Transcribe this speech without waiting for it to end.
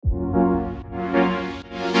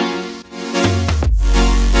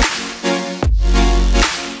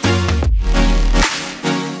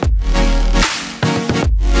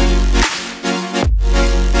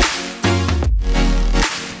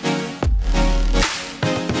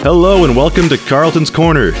Hello and welcome to Carlton's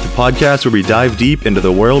Corner, the podcast where we dive deep into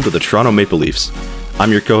the world of the Toronto Maple Leafs.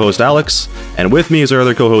 I'm your co-host Alex, and with me is our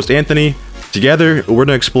other co-host Anthony. Together, we're going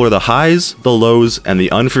to explore the highs, the lows, and the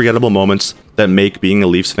unforgettable moments that make being a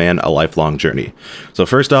Leafs fan a lifelong journey. So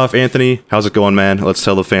first off, Anthony, how's it going, man? Let's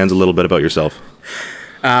tell the fans a little bit about yourself.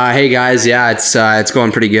 Hey guys, yeah, it's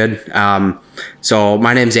going pretty good. So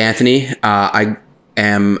my name's Anthony. I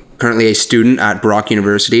am currently a student at Brock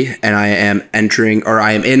University, and I am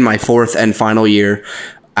in my fourth and final year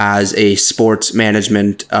as a sports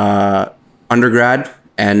management undergrad.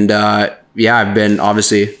 And I've been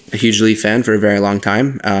obviously a huge Leaf fan for a very long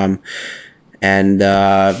time. And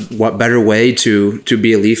what better way to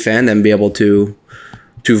be a Leaf fan than be able to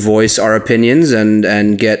voice our opinions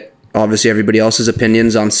and get obviously everybody else's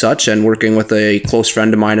opinions on such, and working with a close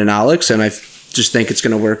friend of mine in Alex, and I just think it's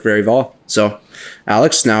going to work very well. So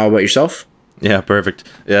Alex, now about yourself? Yeah, perfect.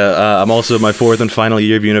 Yeah, I'm also in my fourth and final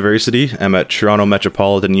year of university. I'm at Toronto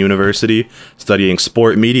Metropolitan University studying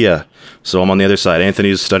sport media. So I'm on the other side.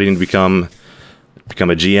 Anthony's studying to become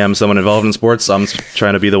a GM, someone involved in sports. I'm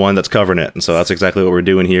trying to be the one that's covering it. And so that's exactly what we're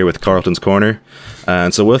doing here with Carlton's Corner.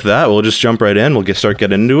 And so with that, we'll just jump right in. We'll start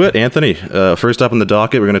getting into it. Anthony, first up on the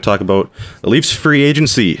docket, we're going to talk about the Leafs free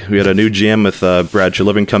agency. We had a new GM with Brad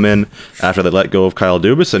Treliving come in after they let go of Kyle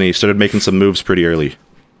Dubas, and he started making some moves pretty early.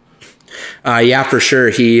 Yeah, for sure.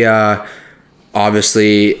 He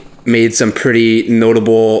obviously made some pretty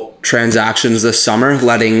notable transactions this summer,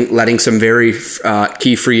 letting some very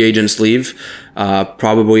key free agents leave.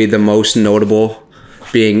 Probably the most notable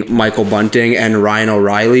being Michael Bunting and Ryan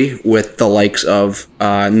O'Reilly, with the likes of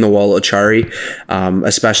Noel Acciari,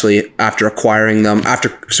 especially after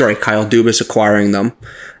Kyle Dubas acquiring them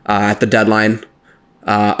at the deadline,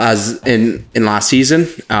 as in last season.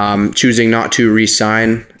 Choosing not to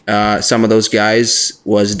re-sign some of those guys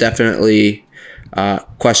was definitely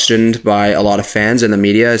questioned by a lot of fans and the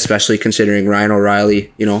media, especially considering Ryan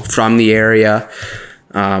O'Reilly, from the area,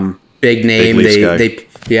 big name.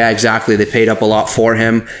 Exactly. They paid up a lot for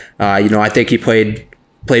him. I think he played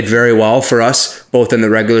very well for us, both in the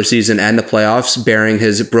regular season and the playoffs, bearing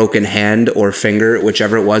his broken hand or finger,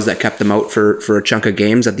 whichever it was that kept him out for a chunk of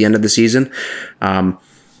games at the end of the season. And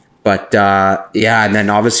then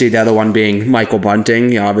obviously the other one being Michael Bunting.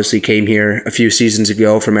 He obviously came here a few seasons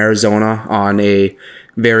ago from Arizona on a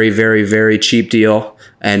very, very, very cheap deal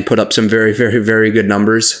and put up some very, very, very good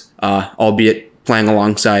numbers, albeit playing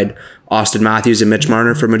alongside Austin Matthews and Mitch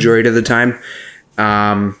Marner for majority of the time.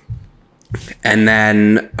 And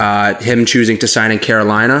then him choosing to sign in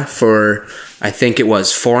Carolina for, I think it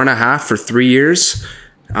was 4.5 for 3 years.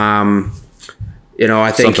 I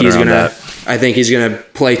think he's gonna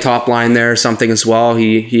play top line there or something as well.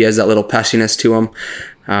 He has that little pessiness to him.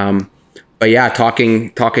 But yeah,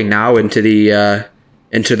 talking now into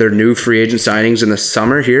their new free agent signings in the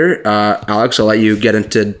summer here. Alex, I'll let you get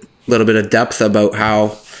into a little bit of depth about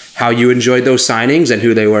how you enjoyed those signings and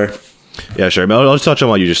who they were. Yeah, sure. I'll just touch on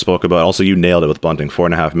what you just spoke about. Also, you nailed it with Bunting,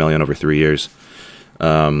 $4.5 million over 3 years.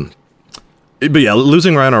 But yeah,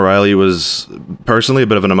 losing Ryan O'Reilly was personally a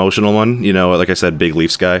bit of an emotional one. Like I said, big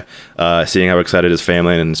Leafs guy. Seeing how excited his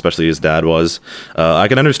family and especially his dad was. I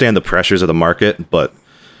can understand the pressures of the market, but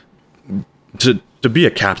to be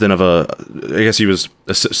a captain of I guess he was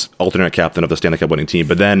alternate captain of the Stanley Cup winning team,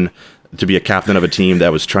 but then to be a captain of a team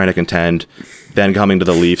that was trying to contend, then coming to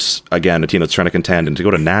the Leafs, again, a team that's trying to contend, and to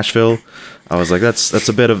go to Nashville, I was like, that's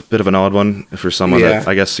a bit of an odd one for someone that,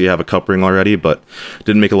 I guess you have a cup ring already, but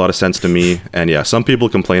didn't make a lot of sense to me. And yeah, some people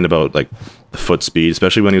complained about like the foot speed,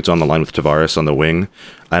 especially when he was on the line with Tavares on the wing.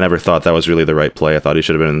 I never thought that was really the right play. I thought he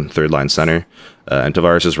should have been in third line center. And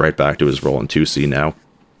Tavares is right back to his role in 2C now.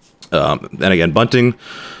 And again, Bunting,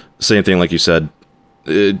 same thing like you said,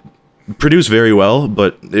 it produced very well,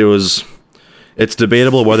 but it's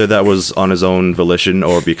debatable whether that was on his own volition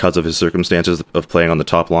or because of his circumstances of playing on the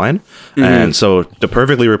top line. Mm-hmm. And so to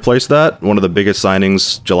perfectly replace that, one of the biggest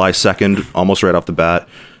signings, July 2nd, almost right off the bat,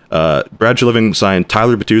 Brad Treliving signed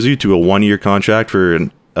Tyler Bertuzzi to a 1-year contract for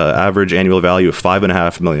an average annual value of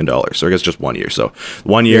 $5.5 million. So I guess just 1 year. So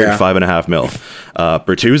 1 year, $5.5 million.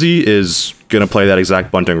 Bertuzzi is going to play that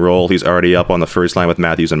exact Bunting role. He's already up on the first line with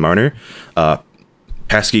Matthews and Marner.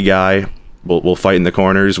 Pesky guy. We'll fight in the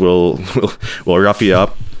corners. We'll rough you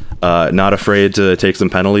up. Not afraid to take some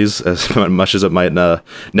penalties, as much as it might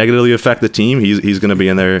negatively affect the team. He's going to be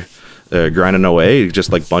in there grinding away,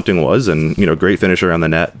 just like Bunting was, and great finisher on the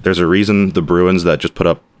net. There's a reason the Bruins that just put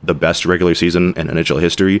up the best regular season in NHL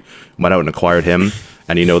history went out and acquired him.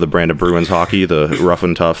 And the brand of Bruins hockey, the rough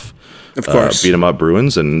and tough, of course, beat him up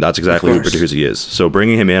Bruins, and that's exactly who Bertuzzi is. So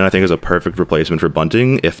bringing him in, I think, is a perfect replacement for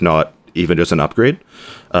Bunting, if not even just an upgrade.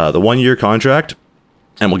 The 1 year contract,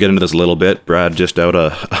 and we'll get into this a little bit. Brad just out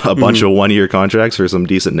a bunch of 1 year contracts for some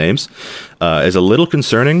decent names, is a little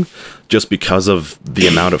concerning just because of the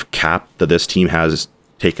amount of cap that this team has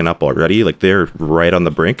taken up already. Like, they're right on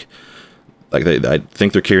the brink. Like, I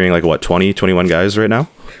think they're carrying like what, 20, 21 guys right now.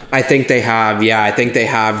 I think they have, I think they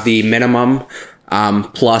have the minimum,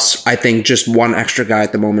 plus I think just one extra guy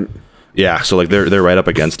at the moment. Yeah, so like they're right up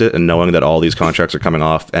against it, and knowing that all these contracts are coming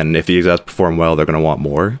off, and if these guys perform well, they're going to want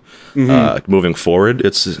more. Moving forward,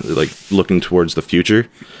 it's like looking towards the future.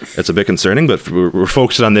 It's a bit concerning, but we're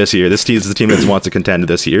focused on this year. This team is the team that wants to contend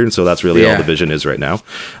this year, and so that's really all the vision is right now.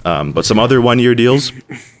 But some other 1 year deals.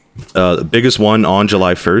 The biggest one on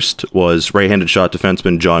July 1st was right-handed shot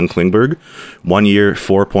defenseman John Klingberg, 1 year,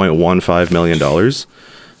 $4.15 million.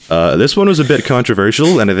 This one was a bit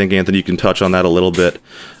controversial, and I think, Anthony, you can touch on that a little bit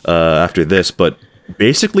after this, but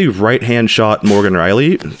basically right-hand shot Morgan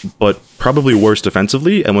Rielly, but probably worse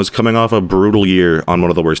defensively, and was coming off a brutal year on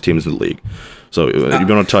one of the worst teams in the league. So you want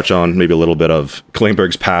to touch on maybe a little bit of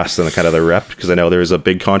Klingberg's past and kind of the rep, because I know there was a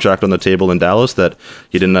big contract on the table in Dallas that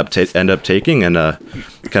he didn't end up taking, and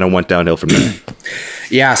kind of went downhill from there.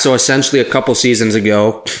 Yeah, so essentially a couple seasons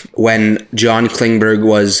ago, when John Klingberg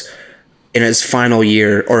was in his final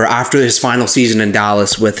year, or after his final season in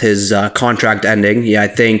Dallas with his contract ending, I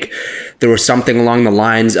think there was something along the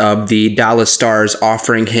lines of the Dallas Stars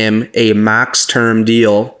offering him a max term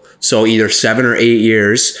deal, so either 7 or 8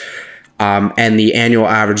 years, and the annual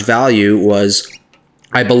average value was,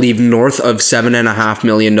 I believe, north of $7.5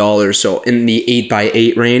 million, so in the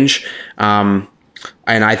 8x8 range. And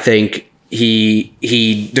I think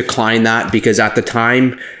he declined that because at the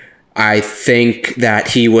time, I think that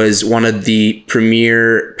he was one of the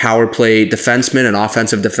premier power play defensemen and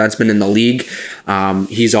offensive defensemen in the league.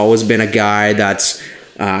 He's always been a guy that's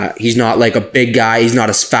he's not like a big guy. He's not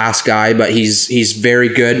a fast guy, but he's very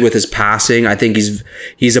good with his passing. I think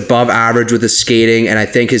he's above average with his skating, and I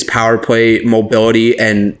think his power play mobility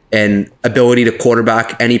and ability to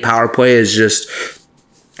quarterback any power play is just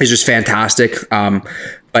fantastic.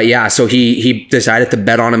 But yeah, so he decided to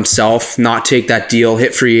bet on himself, not take that deal,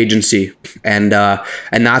 hit free agency, and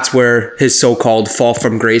that's where his so-called fall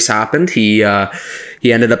from grace happened. He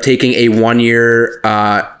ended up taking a 1 year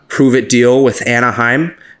prove it deal with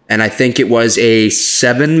Anaheim, and I think it was a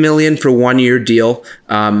 $7 million for 1 year deal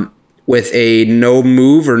with a no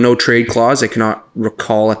move or no trade clause. I cannot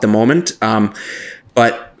recall at the moment,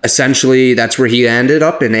 but essentially, that's where he ended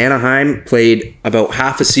up in Anaheim, played about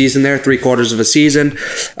half a season there, 3/4 of a season,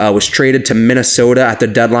 was traded to Minnesota at the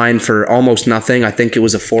deadline for almost nothing. I think it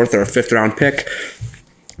was a 4th or a 5th round pick.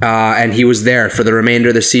 And he was there for the remainder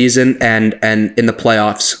of the season and in the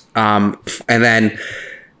playoffs. And then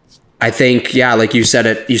I think, like you said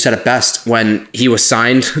it best, when he was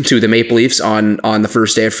signed to the Maple Leafs on the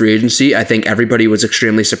first day of free agency, I think everybody was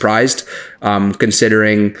extremely surprised,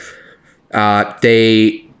 considering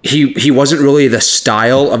he wasn't really the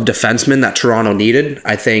style of defenseman that Toronto needed.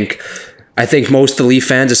 I think most of the Leaf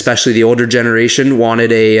fans, especially the older generation,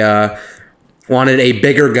 wanted a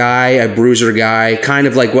bigger guy, a bruiser guy, kind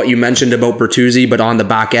of like what you mentioned about Bertuzzi, but on the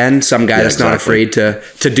back end, some guy that's not afraid to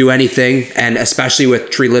do anything. And especially with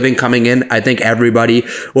Treliving coming in, I think everybody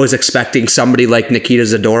was expecting somebody like Nikita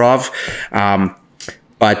Zadorov.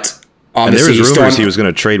 But and there was rumors he was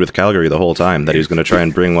going to trade with Calgary the whole time, that he was going to try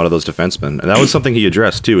and bring one of those defensemen. And that was something he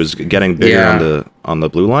addressed too, is getting bigger on the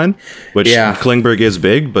blue line, which Klingberg is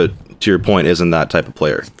big, but to your point, isn't that type of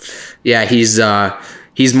player. Yeah, he's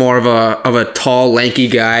more of a tall, lanky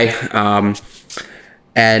guy.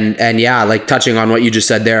 And like touching on what you just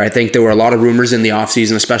said there, I think there were a lot of rumors in the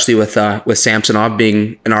offseason, especially with Samsonov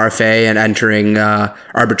being an RFA and entering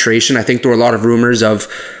arbitration. I think there were a lot of rumors of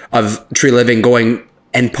Treliving going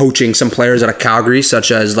and poaching some players out of Calgary,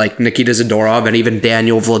 such as like Nikita Zadorov and even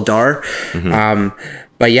Daniel Vladar.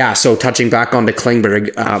 But yeah, so touching back onto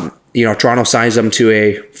Klingberg, Toronto signs him to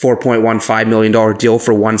a $4.15 million deal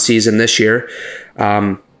for 1 season this year.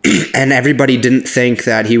 And everybody didn't think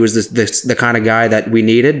that he was the kind of guy that we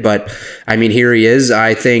needed, but I mean, here he is.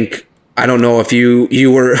 I don't know if you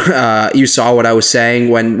were you saw what I was saying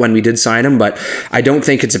when we did sign him, but I don't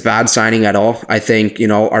think it's a bad signing at all. I think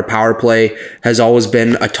our power play has always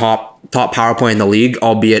been a top power play in the league,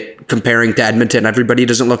 albeit comparing to Edmonton, everybody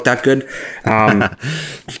doesn't look that good.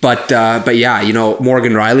 But yeah,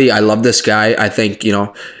 Morgan Rielly, I love this guy. I think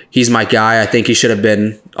he's my guy. I think he should have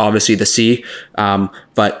been obviously the C.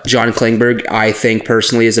 But John Klingberg, I think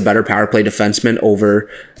personally, is a better power play defenseman over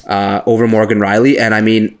Morgan Rielly. And I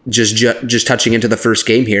mean, just touching into the first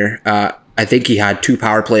game here, I think he had 2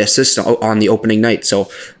 power play assists on the opening night. So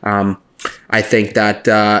I think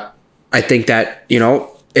that I think that,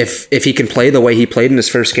 if he can play the way he played in his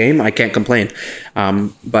first game, I can't complain.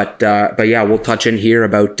 But yeah, we'll touch in here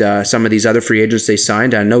about some of these other free agents they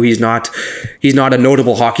signed. I know he's not a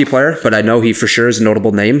notable hockey player, but I know he for sure is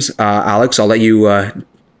notable names. Alex, I'll let you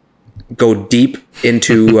go deep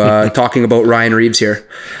into talking about Ryan Reaves here.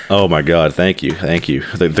 Oh my God. Thank you.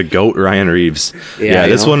 The GOAT Ryan Reaves. Yeah,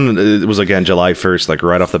 this one, it was again, July 1st, like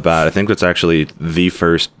right off the bat. I think that's actually the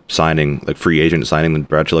first signing, like free agent signing that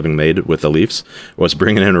Brad Treliving made with the Leafs, was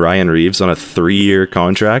bringing in Ryan Reaves on a 3-year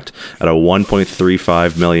contract at a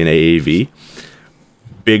 $1.35 million AAV.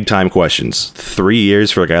 Big time questions. 3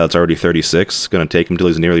 years for a guy that's already 36, going to take him till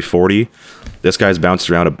he's nearly 40. This guy's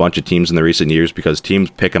bounced around a bunch of teams in the recent years because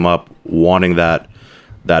teams pick him up wanting that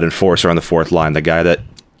enforcer on the fourth line, the guy that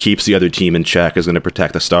keeps the other team in check, is going to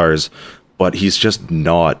protect the Stars, but he's just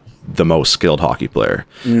not the most skilled hockey player.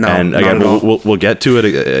 No, and again, we'll get to it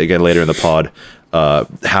again later in the pod.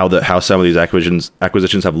 How some of these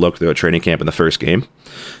acquisitions have looked throughout training camp in the first game,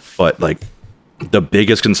 but like the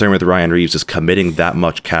biggest concern with Ryan Reaves is committing that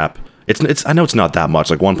much cap. It's I know it's not that much,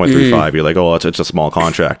 like 1.35. You're like, oh, it's a small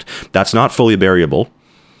contract. That's not fully variable.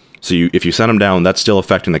 So if you send him down, that's still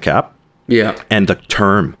affecting the cap. Yeah. And the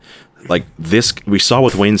term, like this, we saw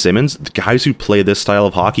with Wayne Simmons, the guys who play this style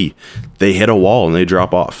of hockey, they hit a wall and they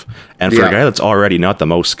drop off. And for a guy that's already not the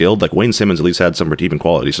most skilled, like Wayne Simmons at least had some redeeming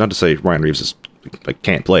qualities. Not to say Ryan Reaves is like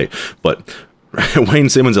can't play, but Wayne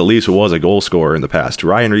Simmons at least was a goal scorer in the past.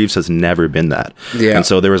 Ryan Reaves has never been that. Yeah. And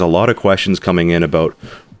so there was a lot of questions coming in about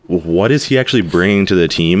what is he actually bringing to the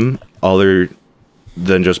team other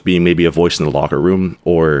than just being maybe a voice in the locker room,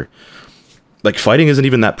 or like fighting isn't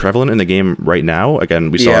even that prevalent in the game right now.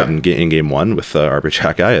 Again, we saw it in game one with Arber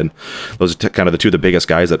Xhekaj, and those are kind of the two of the biggest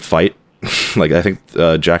guys that fight. Like I think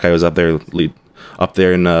Xhekaj was up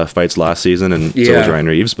there in fights last season, and so was Ryan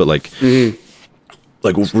Reaves. But like,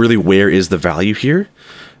 like really, where is the value here?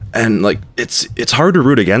 And like it's hard to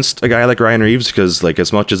root against a guy like Ryan Reaves because like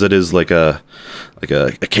as much as it is like a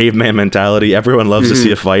caveman mentality, everyone loves to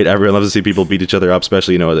see a fight. Everyone loves to see people beat each other up,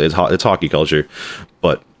 especially it's hockey culture.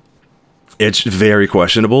 But it's very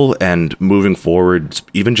questionable. And moving forward,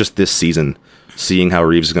 even just this season, seeing how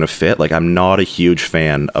Reaves is going to fit, like I'm not a huge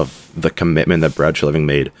fan of the commitment that Brad Treliving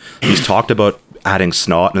made. He's talked about adding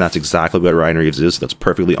snot, and that's exactly what Ryan Reaves is. That's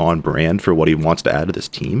perfectly on brand for what he wants to add to this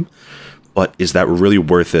team. But is that really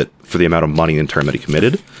worth it for the amount of money and term that he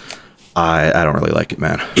committed? I don't really like it,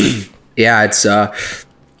 man. Yeah, it's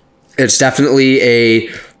definitely a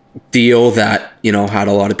deal that, had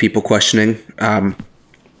a lot of people questioning,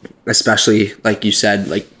 especially like you said,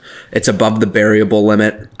 like it's above the variable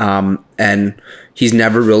limit. And he's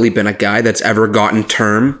never really been a guy that's ever gotten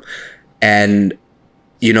term. And,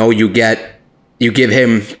 you give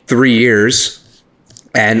him 3 years,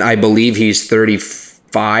 and I believe he's 36.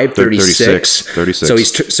 So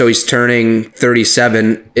he's turning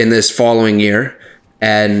 37 in this following year,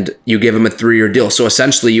 and you give him a 3-year deal. So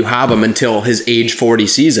essentially you have him until his age 40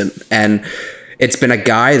 season. And it's been a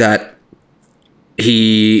guy that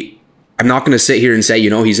I'm not going to sit here and say,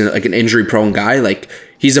 he's like an injury prone guy. Like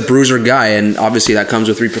he's a bruiser guy, and obviously that comes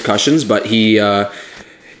with repercussions, but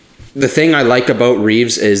the thing I like about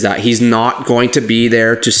Reaves is that he's not going to be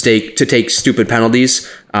there to take stupid penalties.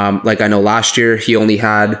 Like I know last year he only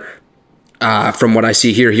had, from what I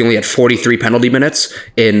see here, he only had 43 penalty minutes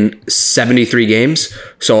in 73 games.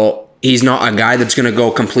 So he's not a guy that's going to go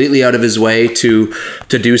completely out of his way to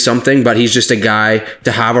do something, but he's just a guy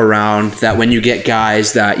to have around that when you get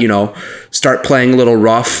guys that, start playing a little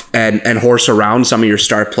rough and horse around some of your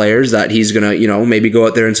star players, that he's going to, maybe go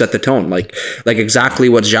out there and set the tone. Like exactly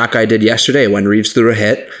what Xhekaj did yesterday when Reaves threw a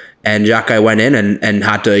hit and Xhekaj went in and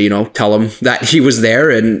had to, tell him that he was there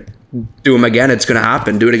and do him again, it's going to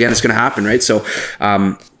happen. Do it again, it's going to happen, right? So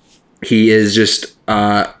he is just,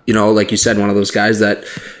 like you said, one of those guys that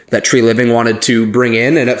Treliving wanted to bring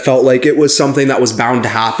in, and it felt like it was something that was bound to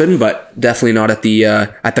happen, but definitely not at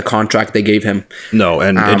the contract they gave him. No,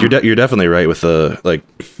 and you're definitely right with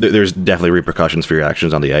there's definitely repercussions for your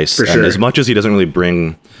actions on the ice. For sure. And as much as he doesn't really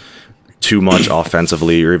bring too much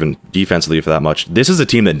offensively or even defensively for that much, this is a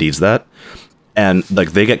team that needs that. And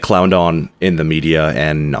like they get clowned on in the media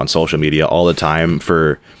and on social media all the time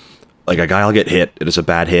for like a guy will get hit, it's a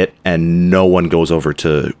bad hit, and no one goes over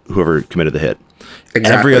to whoever committed the hit.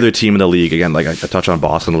 Exactly. Every other team in the league, again, like I touched on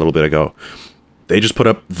Boston a little bit ago, they just put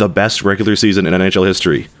up the best regular season in NHL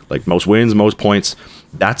history. Like most wins, most points.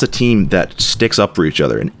 That's a team that sticks up for each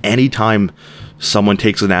other. And anytime someone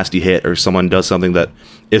takes a nasty hit or someone does something that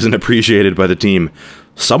isn't appreciated by the team,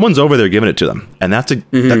 someone's over there giving it to them. And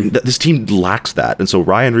this team lacks that. And so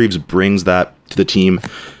Ryan Reaves brings that to the team.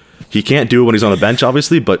 he can't do it when he's on the bench,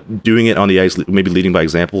 obviously, but doing it on the ice, maybe leading by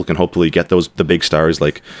example, can hopefully get the big stars.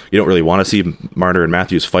 Like, you don't really want to see Marner and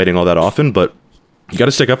Matthews fighting all that often, but you got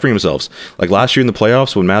to stick up for yourselves. Like last year in the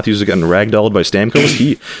playoffs, when Matthews was getting ragdolled by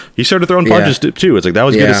Stamkos, he started throwing punches too. It's like that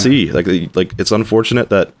was good to see. Like it's unfortunate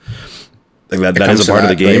that that is a part of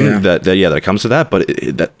the game that it comes to that, but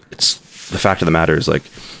it's the fact of the matter is like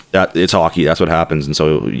that it's hockey. That's what happens, and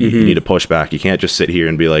so you need to push back. You can't just sit here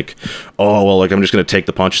and be like, oh well, like I'm just going to take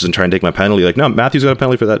the punches and try and take my penalty. Like no, Matthews got a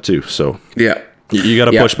penalty for that too. So yeah. You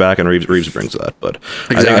got to push back, and Reeves brings that. But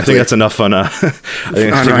I think that's enough on. I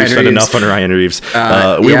think we've spent enough on Ryan Reeves.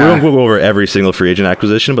 We won't go over every single free agent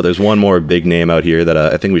acquisition, but there's one more big name out here that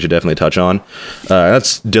I think we should definitely touch on.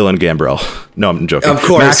 That's Dylan Gambrell. No, I'm joking. Of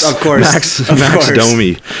course, Max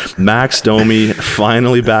Domi. Max Domi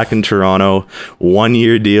finally back in Toronto. 1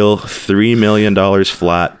 year deal, $3 million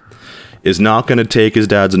flat. Is not going to take his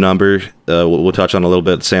dad's number. We'll touch on a little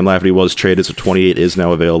bit. Sam Lafferty was traded, so 28 is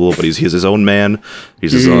now available, but he's his own man.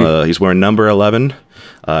 He's wearing number 11.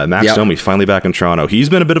 Max Domi finally back in Toronto. He's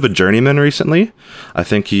been a bit of a journeyman recently. I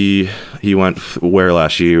think he went where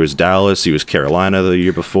last year? He was Dallas. He was Carolina the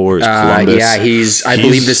year before. He was Columbus. I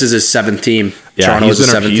believe this is his 7th team. Yeah,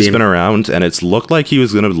 he's been around, and it's looked like he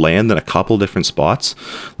was going to land in a couple different spots.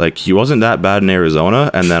 Like, he wasn't that bad in Arizona,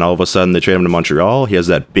 and then all of a sudden they trade him to Montreal. He has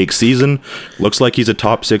that big season. Looks like he's a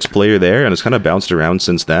top 6 player there, and it's kind of bounced around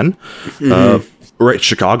since then. Right,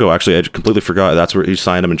 Chicago, actually, I completely forgot. That's where he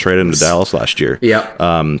signed him and traded him to Dallas last year. Yeah.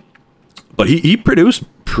 But he produced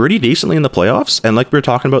pretty decently in the playoffs, and like we were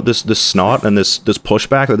talking about this snot and this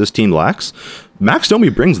pushback that this team lacks, Max Domi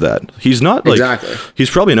brings that. He's not like he's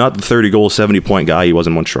probably not the 30-goal, 70-point guy he was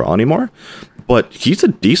in Montreal anymore, but he's a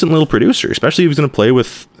decent little producer, especially if he's going to play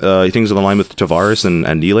with things on the line with Tavares and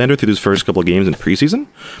Nylander through his first couple of games in preseason.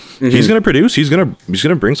 He's going to produce. He's going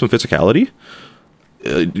to bring some physicality.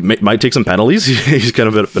 Might take some penalties. He's kind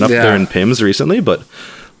of been up there in PIMS recently, but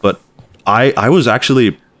I was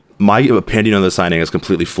actually, my opinion on the signing has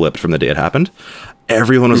completely flipped from the day it happened.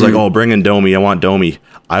 Everyone was like, oh, bring in Domi. I want Domi.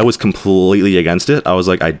 I was completely against it. I was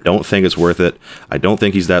like, I don't think it's worth it. I don't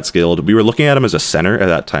think he's that skilled. We were looking at him as a center at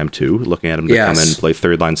that time too, looking at him to come in and play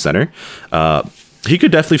third line center. He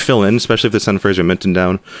could definitely fill in, especially if they send Fraser Minton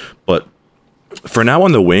down, but for now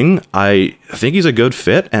on the wing, I think he's a good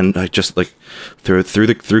fit, and I just like through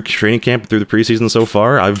training camp, through the preseason so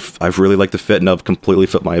far, I've really liked the fit, and I've completely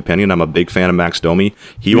flipped my opinion. I'm a big fan of Max Domi.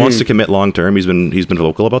 He wants to commit long term. He's been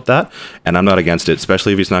vocal about that, and I'm not against it,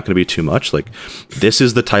 especially if he's not going to be too much. Like, this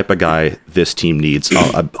is the type of guy this team needs: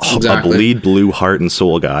 a bleed blue heart and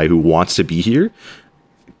soul guy who wants to be here,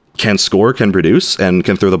 can score, can produce, and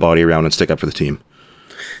can throw the body around and stick up for the team.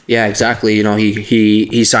 Yeah, exactly. You know,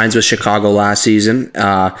 he signs with Chicago last season,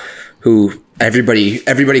 who everybody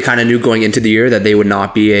kind of knew going into the year that they would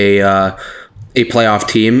not be a playoff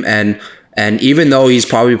team, and even though he's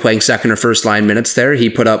probably playing second or first line minutes there, he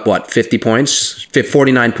put up 50 points,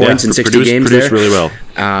 49 points in 60 games there. Produced really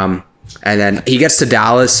well. And then he gets to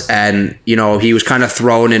Dallas, and you know, he was kind of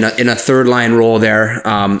thrown in a third line role there,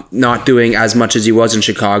 not doing as much as he was in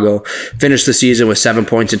Chicago. Finished the season with 7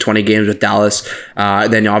 points in 20 games with Dallas.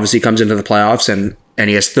 Then obviously comes into the playoffs, and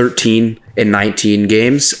he has 13 in 19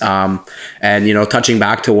 games. And you know, touching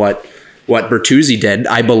back to what Bertuzzi did,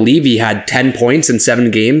 I believe he had 10 points in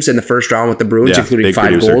 7 games in the first round with the Bruins, including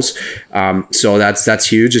 5 goals. So that's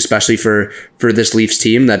huge, especially for this Leafs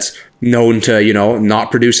team that's known to, you know, not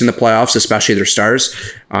produce in the playoffs, especially their stars.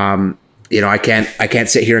 You know, I can't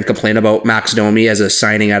sit here and complain about Max Domi as a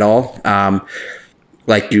signing at all.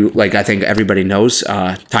 Like I think everybody knows,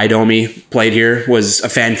 Ty Domi played here, was a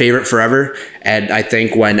fan favorite forever. And I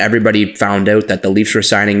think when everybody found out that the Leafs were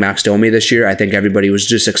signing Max Domi this year, I think everybody was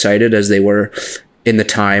just excited as they were in the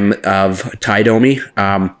time of Ty Domi.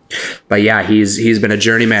 But yeah, he's been a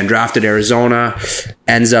journeyman, drafted Arizona,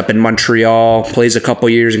 ends up in Montreal, plays a couple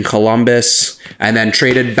years in Columbus, and then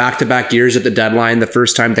traded back-to-back years at the deadline, the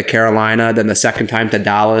first time to Carolina, then the second time to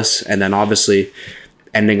Dallas, and then obviously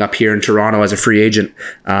ending up here in Toronto as a free agent.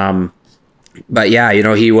 But yeah, you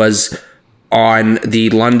know, he was on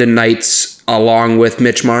the London Knights along with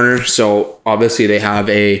Mitch Marner, so obviously they have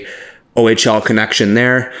a OHL connection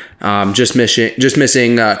there. Just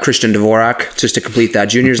missing Christian Dvorak just to complete that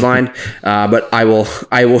juniors line. But I will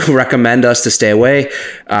recommend us to stay away.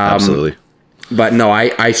 Absolutely. But no,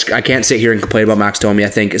 I can't sit here and complain about Max Domi. I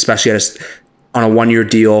think especially on a 1 year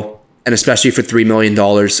deal, and especially for $3 million,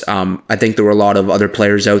 I think there were a lot of other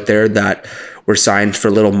players out there that were signed for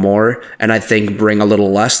a little more, and I think bring a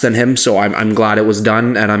little less than him. So I'm glad it was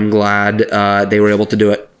done, and I'm glad they were able to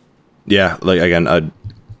do it. Yeah, like again,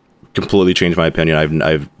 completely changed my opinion.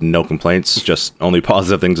 I've no complaints, just only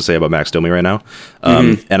positive things to say about Max Domi right now.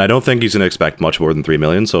 And I don't think he's going to expect much more than $3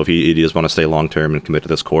 million. So if he does want to stay long term and commit to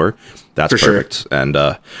this core, that's perfect. Sure.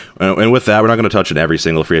 And with that, we're not going to touch on every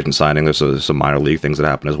single free agent signing. There's some minor league things that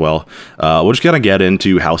happen as well. We're just going to get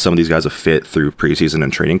into how some of these guys have fit through preseason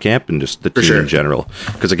and training camp and just the team in general.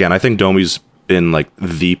 Because again, I think Domi's been like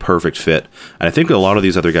the perfect fit, and I think a lot of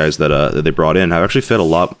these other guys that they brought in have actually fit a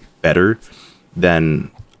lot better than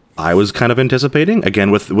I was kind of anticipating.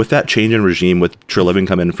 Again, with that change in regime, with Treliving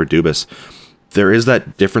come in for Dubas, there is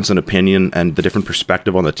that difference in opinion and the different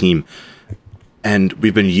perspective on the team. And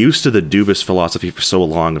we've been used to the Dubas philosophy for so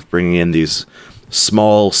long of bringing in these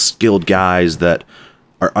small, skilled guys that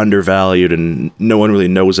are undervalued and no one really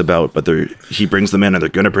knows about, but he brings them in and they're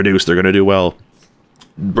going to produce, they're going to do well.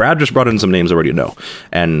 Brad just brought in some names I already know,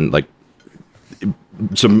 and like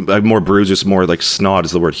some more bruises, more like snot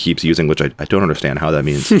is the word he keeps using, which I don't understand how that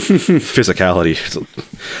means. Physicality,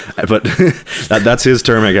 but that's his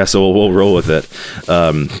term, I guess. So we'll roll with it.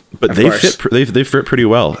 But they fit pretty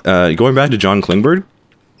well. Going back to John Klingberg,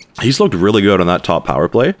 he's looked really good on that top power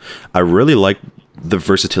play. I really like the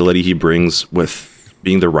versatility he brings with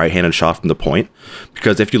being the right-handed shot from the point,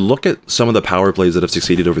 because if you look at some of the power plays that have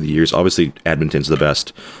succeeded over the years, obviously Edmonton's the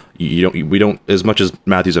best. We don't as much as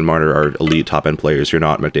Matthews and Marner are elite top end players. You're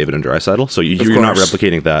not McDavid and Draisaitl, so you're not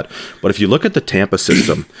replicating that. But if you look at the Tampa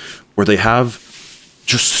system, where they have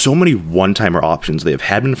just so many one-timer options, they have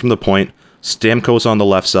Hedman from the point, Stamkos on the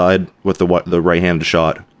left side with the right-handed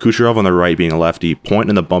shot, Kucherov on the right being a lefty, point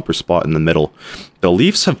in the bumper spot in the middle. The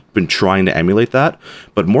Leafs have been trying to emulate that,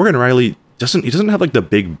 but Morgan Rielly doesn't have like the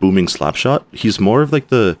big booming slap shot. He's more of like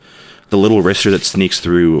the little wrister that sneaks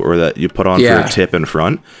through or that you put on for a tip in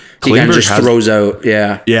front. He kind of just throws out.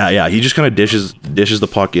 Yeah. He just kind of dishes the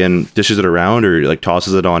puck in, dishes it around, or like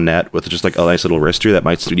tosses it on net with just like a nice little wrister that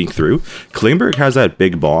might sneak through. Klingberg has that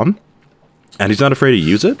big bomb, and he's not afraid to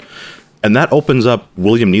use it. And that opens up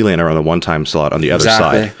William Nylander on the one-time slot on the other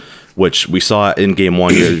side, which we saw in game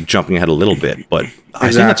one. You're jumping ahead a little bit, but I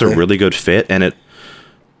think that's a really good fit, and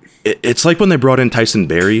it's like when they brought in Tyson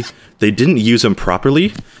Barrie, they didn't use him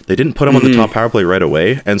properly. They didn't put him on the top power play right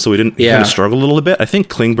away, and so he kind of struggled a little bit. I think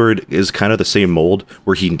Klingberg is kind of the same mold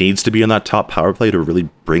where he needs to be on that top power play to really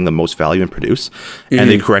bring the most value and produce. And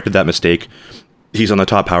they corrected that mistake. He's on the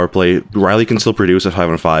top power play. Rielly can still produce at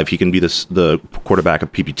 5-on-5. He can be the quarterback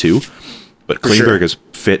of PP2. But Klingberg is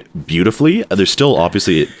fit beautifully. There's still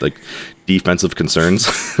obviously like defensive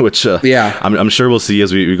concerns, which I'm sure we'll see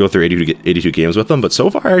as we go through 82 games with them. But so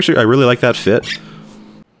far, actually, I really like that fit.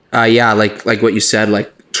 Like what you said,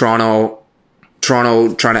 like Toronto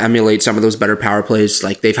trying to emulate some of those better power plays.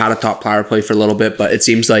 Like they've had a top power play for a little bit, but it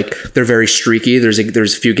seems like they're very streaky. There's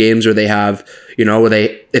a few games where they have,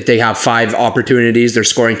 if they have 5 opportunities, they're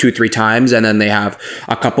scoring 2-3 times, and then they have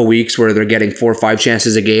a couple weeks where they're getting 4 or 5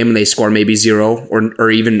 chances a game and they score maybe 0 or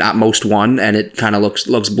even at most 1, and it kind of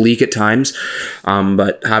looks bleak at times.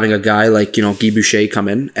 But having a guy like Guy Boucher come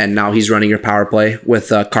in, and now he's running your power play with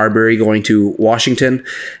Carberry going to Washington.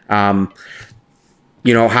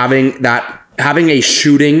 Having a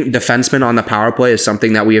shooting defenseman on the power play is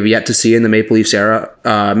something that we have yet to see in the Maple Leafs era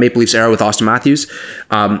with Auston Matthews.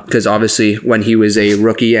 Because obviously when he was a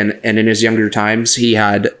rookie and in his younger times, he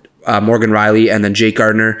had Morgan Rielly and then Jake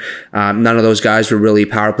Gardiner. None of those guys were really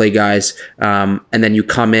power play guys. And then you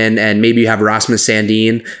come in and maybe you have Rasmus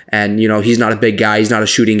Sandin, and he's not a big guy, he's not a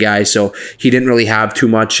shooting guy, so he didn't really have too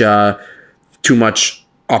much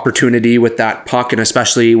opportunity with that puck, and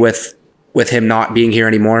especially with him not being here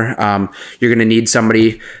anymore, you're going to need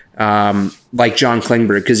somebody like John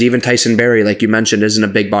Klingberg, because even Tyson Barrie, like you mentioned, isn't a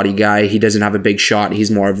big body guy. He doesn't have a big shot. He's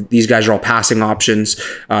more of, these guys are all passing options.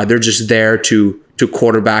 They're just there to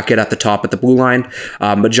quarterback it at the top at the blue line.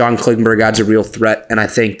 But John Klingberg adds a real threat, and I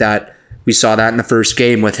think that we saw that in the first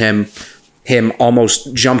game with him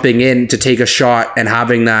almost jumping in to take a shot and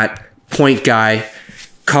having that point guy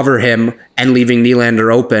cover him and leaving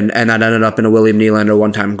Nylander open, and that ended up in a William Nylander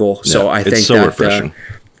one-time goal. So I think so refreshing.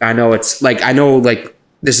 I know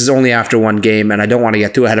this is only after one game, and I don't want to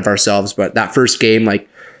get too ahead of ourselves, but that first game, like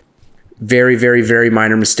very, very, very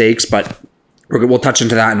minor mistakes, but we'll touch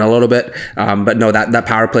into that in a little bit. But no, that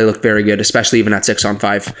power play looked very good, especially even at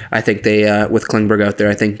 6-on-5. I think they, with Klingberg out there,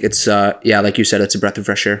 I think it's, like you said, it's a breath of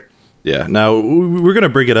fresh air. Yeah. Now, we're going to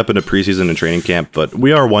bring it up into preseason and training camp, but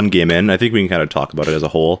we are one game in. I think we can kind of talk about it as a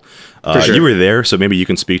whole. Sure. You were there, so maybe you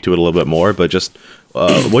can speak to it a little bit more, but just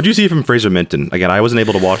what do you see from Fraser Minton? Again, I wasn't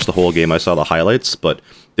able to watch the whole game. I saw the highlights, but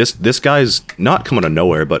this guy's not coming out of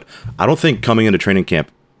nowhere, but I don't think coming into training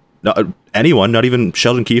camp, anyone, not even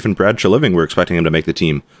Sheldon Keefe and Brad Treliving, were expecting him to make the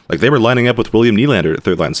team. Like, they were lining up with William Nylander at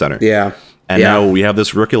third line center. Yeah. And now we have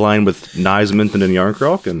this rookie line with Nyes, Minton, and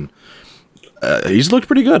Yarncroc, and he's looked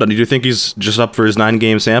pretty good. Do you think he's just up for his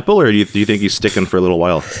 9-game sample, or do you think he's sticking for a little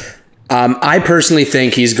while? I personally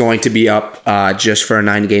think he's going to be up just for a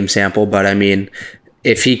 9-game sample, but I mean,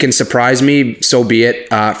 if he can surprise me, so be it.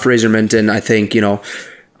 Fraser Minton, I think,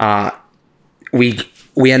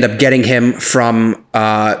 we end up getting him from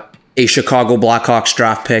a Chicago Blackhawks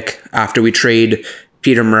draft pick after we trade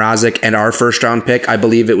Peter Mrazek and our first round pick. I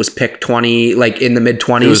believe it was pick 20, like in the mid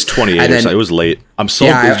 20s. It was 28. Then, it was late. I'm so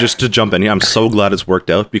just to jump in here. I'm so glad it's worked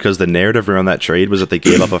out, because the narrative around that trade was that they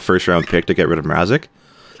gave up a first round pick to get rid of Mrazek.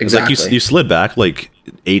 Exactly. Like you slid back like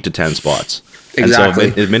 8 to 10 spots. Exactly.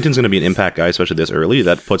 And so if Minton's going to be an impact guy, especially this early,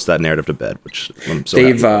 that puts that narrative to bed, which I'm so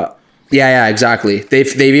happy. Yeah, exactly.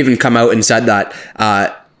 They've even come out and said that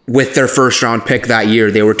with their first round pick that year,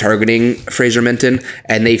 they were targeting Fraser Minton,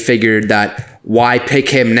 and they figured that why pick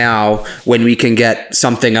him now when we can get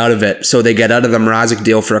something out of it? So they get out of the Mrazek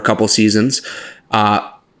deal for a couple seasons,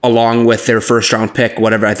 along with their first round pick,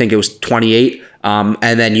 whatever, I think it was 28.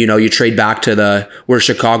 And then, you trade back to where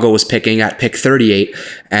Chicago was picking at pick 38,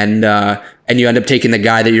 and you end up taking the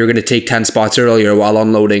guy that you're going to take 10 spots earlier while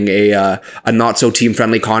unloading a not so team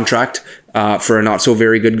friendly contract for a not so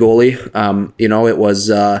very good goalie. It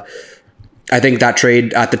was, I think that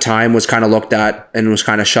trade at the time was kind of looked at and was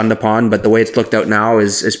kind of shunned upon, but the way it's looked out now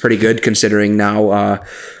is pretty good, considering now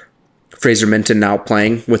Fraser Minton now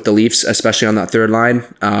playing with the Leafs, especially on that third line.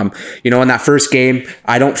 In that first game,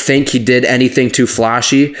 I don't think he did anything too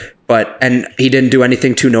flashy, and he didn't do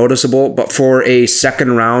anything too noticeable. But for a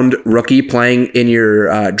second round rookie playing in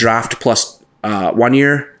your draft plus 1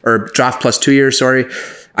 year, or draft plus 2 years, sorry,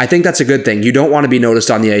 I think that's a good thing. You don't want to be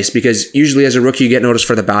noticed on the ice, because usually as a rookie you get noticed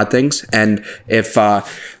for the bad things. And if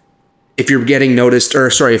you're getting noticed,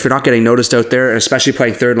 if you're not getting noticed out there, especially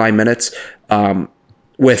playing third line minutes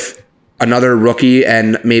with another rookie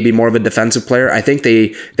and maybe more of a defensive player, I think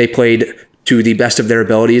they played to the best of their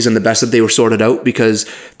abilities and the best that they were sorted out, because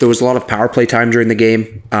there was a lot of power play time during the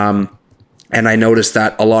game. And I noticed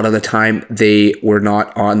that a lot of the time they were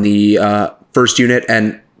not on the first unit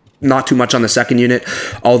and not too much on the second unit.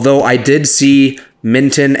 Although I did see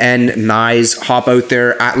Minton and Nyes hop out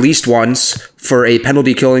there at least once for a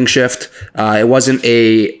penalty killing shift. It wasn't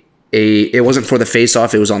it wasn't for the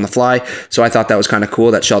face-off, it was on the fly. So I thought that was kind of cool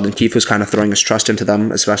that Sheldon Keefe was kind of throwing his trust into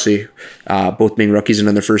them, especially both being rookies and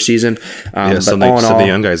in their first season. Send the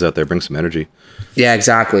young guys out there, bring some energy. Yeah,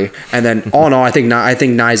 exactly. And then all in all, I think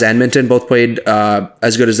Nyes and Minton both played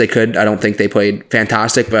as good as they could. I don't think they played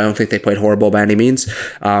fantastic, but I don't think they played horrible by any means.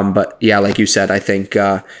 But yeah, like you said, I think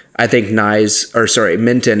Minton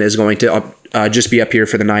is going to just be up here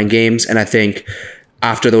for the 9 games, and I think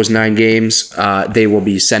after those 9 games, they will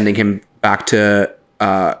be sending him back to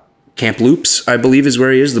Camp Loops, I believe is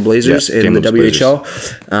where he is, the Blazers in the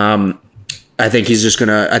WHL. I think he's just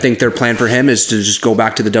I think their plan for him is to just go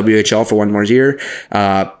back to the WHL for 1 more year,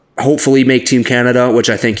 hopefully make Team Canada, which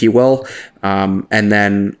I think he will. And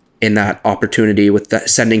then in that opportunity with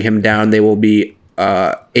sending him down, they will be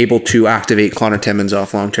able to activate Connor Timmins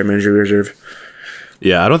off long-term injury reserve.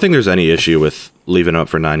 Yeah, I don't think there's any issue with leaving up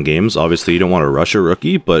for 9 games. Obviously, you don't want to rush a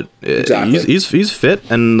rookie, but exactly. he's fit,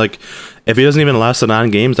 and like if he doesn't even last the 9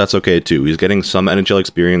 games, that's okay too. He's getting some NHL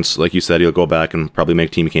experience. Like you said, he'll go back and probably make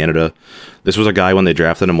Team Canada. This was a guy when they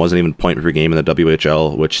drafted him wasn't even point per game in the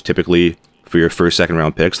WHL, which typically for your first, second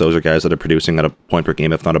round picks, those are guys that are producing at a point per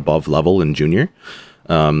game, if not above level in junior.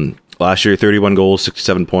 Last year, 31 goals,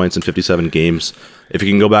 67 points in 57 games. If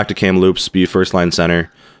you can go back to Cam Loops, be a first line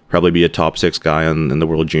center, probably be a top 6 guy in the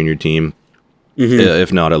World Junior team. Mm-hmm.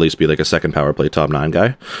 If not, at least be like a second power play top 9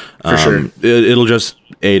 guy. For sure. It'll just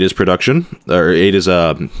aid his production, or aid his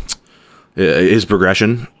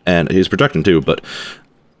progression and his production too. But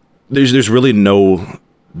there's really no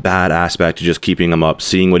bad aspect to just keeping him up,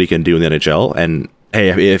 seeing what he can do in the NHL. And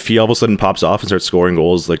hey, if he all of a sudden pops off and starts scoring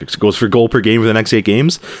goals, like goes for goal per game for the next 8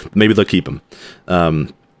 games, maybe they'll keep him.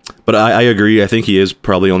 But I agree. I think he is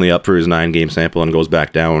probably only up for his 9-game sample and goes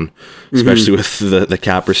back down, especially with the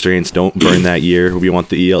cap restraints. Don't burn that year. We want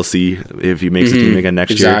the ELC if he makes the team again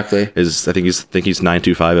next year. I think he's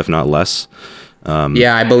 9.25 if not less.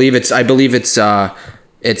 Yeah, I believe it's under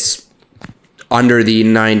the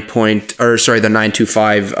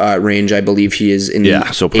 9.25 range. I believe he is in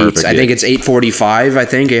so perfect. I think it's 845. I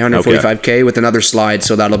think 845K with another slide,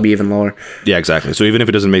 so that'll be even lower. Yeah, exactly. So even if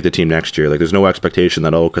he doesn't make the team next year, like there's no expectation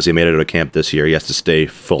that because he made it out of camp this year, he has to stay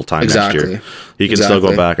full time next year. He can still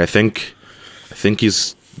go back. I think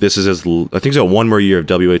he's got 1 more year of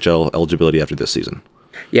WHL eligibility after this season.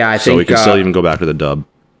 Yeah, I so think we can still even go back to the dub.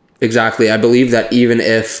 exactly. I believe that even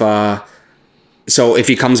if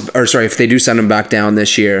if they do send him back down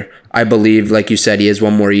this year, I believe, like you said, he has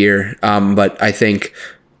one more year. But I think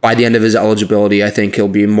by the end of his eligibility, I think he'll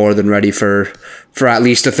be more than ready for at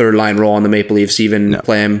least a third line role on the Maple Leafs. Even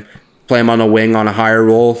play him on a wing on a higher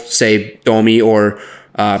role. Say Domi or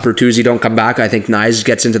Bertuzzi don't come back. I think Nyes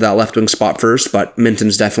gets into that left wing spot first, but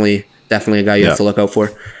Minton's definitely a guy you have to look out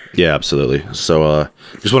for. Yeah, absolutely. So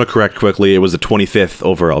just want to correct quickly. It was the 25th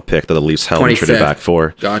overall pick that the Leafs held and traded back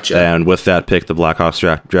for. Gotcha. And with that pick, the Blackhawks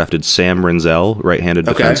drafted Sam Rinzel, right-handed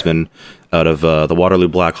defenseman out of the Waterloo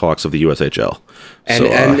Blackhawks of the USHL.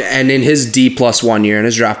 And in his D plus 1 year, in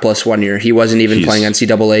his draft plus 1 year, he wasn't even playing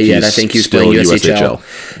NCAA yet. I think he was playing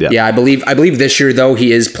USHL. Yeah, I believe this year, though,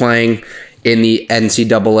 he is playing in the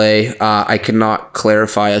NCAA. I cannot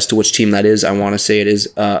clarify as to which team that is. I want to say it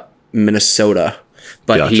is Minnesota.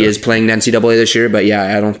 But he is playing the NCAA this year. But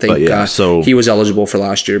yeah, I don't think so he was eligible for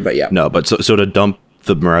last year. But yeah. No, but so to dump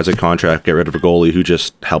the Mrazek contract, get rid of a goalie who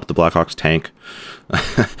just helped the Blackhawks tank,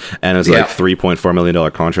 and it's like $3.4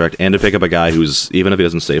 million contract, and to pick up a guy who's, even if he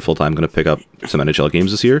doesn't stay full time, going to pick up some NHL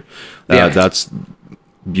games this year. That's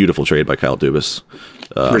beautiful trade by Kyle Dubas.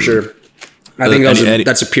 For sure. I think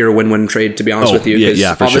that's a pure win-win trade, to be honest with you.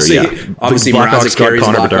 For sure. Obviously, Blackhawks got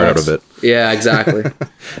Connor Bedard out of it. Yeah, exactly.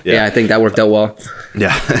 I think that worked out well.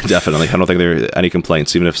 Yeah, definitely. I don't think there are any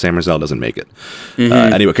complaints, even if Sam Rizal doesn't make it.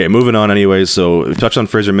 Anyway, okay, moving on. Anyways, so we touched on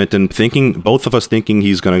Fraser Minton. Both of us thinking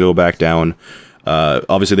he's going to go back down.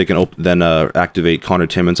 Obviously, they can then activate Connor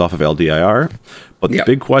Timmins off of LDIR. But the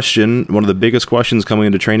big question, one of the biggest questions coming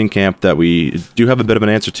into training camp that we do have a bit of an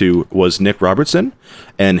answer to, was Nick Robertson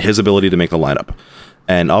and his ability to make the lineup.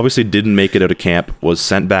 And obviously didn't make it out of camp, was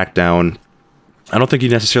sent back down. I don't think he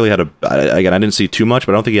necessarily had again, I didn't see too much,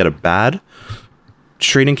 but I don't think he had a bad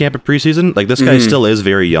training camp at preseason. Like, this guy still is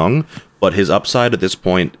very young, but his upside at this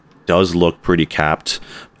point does look pretty capped.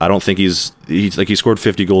 I don't think he scored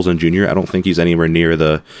 50 goals in junior. I don't think he's anywhere near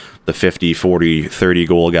the 50, 40, 30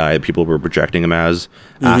 goal guy people were projecting him as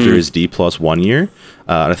after his D plus 1 year.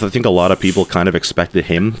 I think a lot of people kind of expected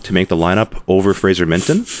him to make the lineup over Fraser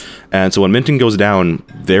Minton. And so when Minton goes down,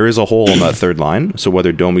 there is a hole in that third line. So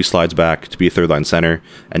whether Domi slides back to be a third line center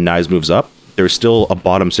and Nyes moves up, there's still a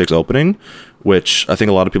bottom six opening, which I think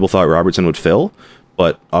a lot of people thought Robertson would fill.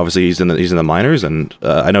 But obviously he's in the minors, and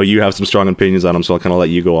I know you have some strong opinions on him, so I'll kind of let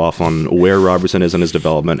you go off on where Robertson is in his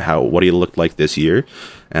development, what he looked like this year,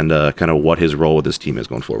 and kind of what his role with this team is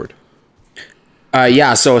going forward.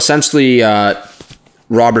 So essentially,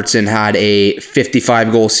 Robertson had a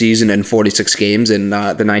 55-goal season in 46 games in the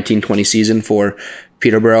 1920 season for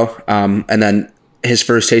Peterborough, and then his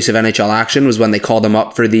first taste of NHL action was when they called him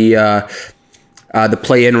up for the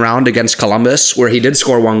play-in round against Columbus, where he did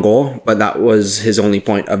score 1 goal, but that was his only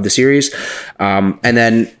point of the series. And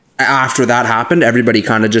then after that happened, everybody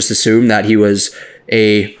kind of just assumed that he was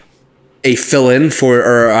a fill-in for,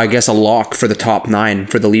 or I guess a lock for the top 9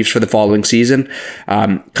 for the Leafs for the following season.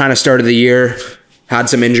 Kind of started the year, had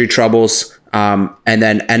some injury troubles, and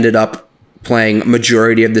then ended up playing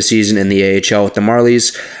majority of the season in the AHL with the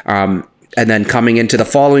Marlies. And then coming into the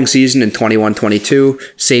following season in 21-22,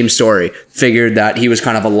 same story. Figured that he was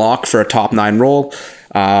kind of a lock for a top 9 role.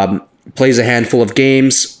 Plays a handful of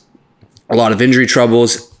games, a lot of injury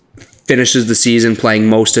troubles, finishes the season playing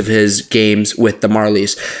most of his games with the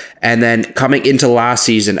Marlies. And then coming into last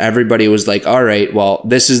season, everybody was like, all right, well,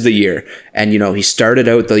 this is the year. And, he started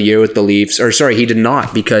out the year with the Leafs. Or sorry, he did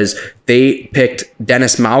not, because they picked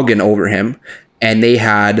Dennis Malgin over him. And they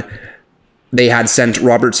had sent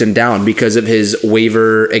Robertson down because of his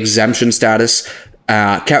waiver exemption status,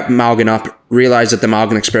 kept Malgin up, realized that the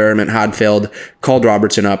Malgin experiment had failed, called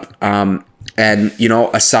Robertson up. And,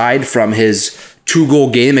 aside from his 2-goal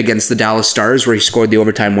game against the Dallas Stars where he scored the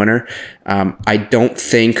overtime winner, I don't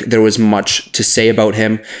think there was much to say about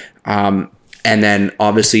him. And then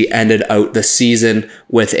obviously ended out the season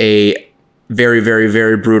with a very, very,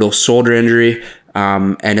 very brutal shoulder injury.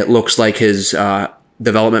 And it looks like his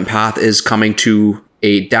development path is coming to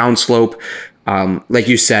a downslope. Like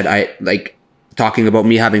you said, I like talking about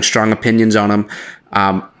me having strong opinions on him.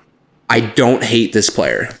 I don't hate this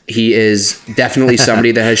player. He is definitely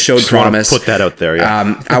somebody that has showed promise. Put that out there.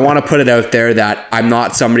 Yeah. I want to put it out there that I'm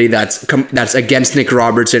not somebody that's against Nick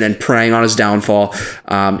Robertson and preying on his downfall.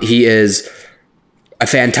 He is a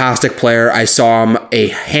fantastic player. I saw him a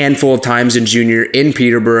handful of times in junior in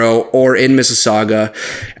Peterborough or in Mississauga.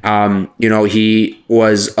 He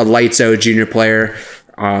was a lights out junior player,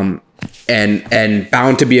 and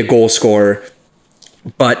bound to be a goal scorer.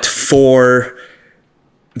 But for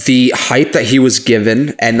the hype that he was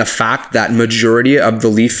given and the fact that majority of the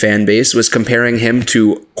Leaf fan base was comparing him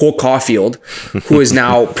to Cole Caulfield, who is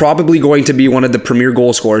now probably going to be one of the premier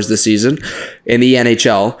goal scorers this season in the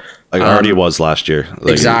NHL. Like already was last year.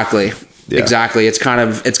 Like, exactly. Yeah. Exactly. It's kind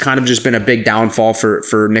of just been a big downfall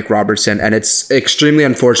for Nick Robertson, and it's extremely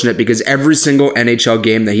unfortunate because every single NHL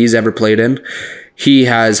game that he's ever played in, he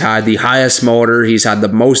has had the highest motor, he's had the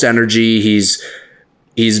most energy, he's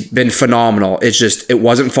been phenomenal. It's just it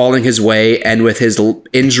wasn't falling his way, and with his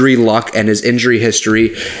injury luck and his injury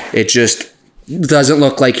history, it just doesn't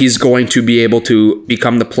look like he's going to be able to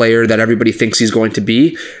become the player that everybody thinks he's going to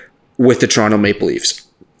be with the Toronto Maple Leafs.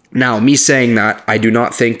 Now, me saying that, I do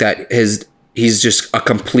not think that he's just a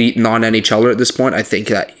complete non-NHLer at this point. I think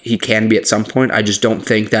that he can be at some point. I just don't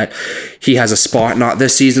think that he has a spot, not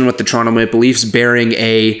this season with the Toronto Maple Leafs, bearing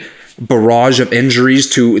a barrage of injuries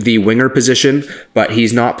to the winger position, but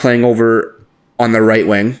he's not playing over on the right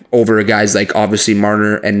wing over guys like obviously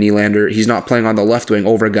Marner and Nylander. He's not playing on the left wing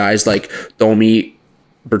over guys like Domi,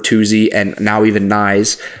 Bertuzzi, and now even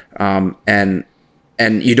Nyes. And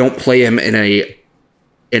you don't play him in a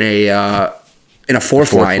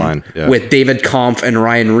fourth line yeah. with David Kampf and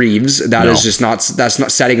Ryan Reeves. That's not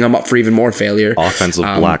setting them up for even more failure. Offensive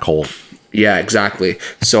black hole. Yeah, exactly.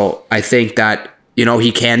 So I think that,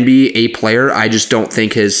 he can be a player. I just don't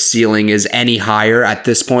think his ceiling is any higher at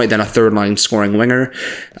this point than a third line scoring winger.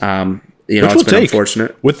 It's been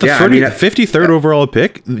unfortunate. With the 53rd overall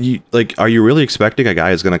pick, are you really expecting a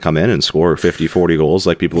guy is going to come in and score 50, 40 goals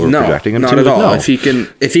like people were projecting him to? Not at all. No. If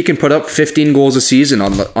he can put up 15 goals a season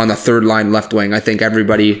on the third line left wing, I think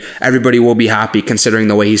everybody will be happy considering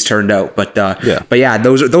the way he's turned out. But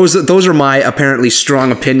those are my apparently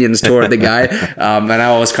strong opinions toward the guy, and I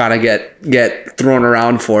always kind of get thrown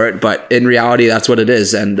around for it. But in reality, that's what it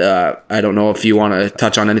is. And I don't know if you want to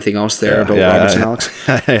touch on anything else there about Robertson, Alex.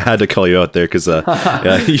 I had to call you out there because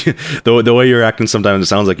the way you're acting sometimes it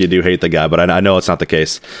sounds like you do hate the guy, but I know it's not the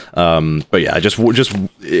case. But yeah, just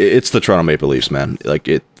it's the Toronto Maple Leafs, man.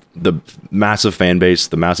 The massive fan base,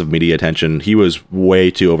 the massive media attention. He was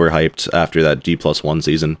way too overhyped after that D+1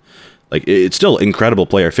 season. It's still incredible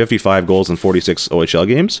player, 55 goals in 46 OHL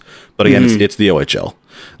games, but again, it's the OHL.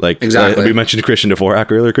 Exactly. We mentioned Christian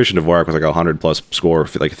Dvorak earlier. Christian Dvorak was 100+ score,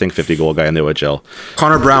 I think 50 goal guy in the OHL.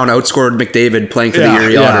 Connor Brown outscored McDavid playing for the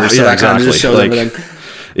Erie Otters, so that kind of just shows everything.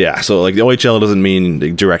 Yeah, so the OHL doesn't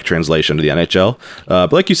mean direct translation to the NHL.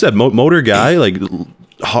 But like you said, motor guy,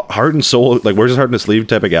 heart and soul, wears his heart in his sleeve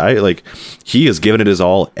type of guy. He has given it his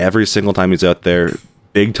all every single time he's out there.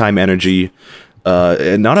 Big time energy.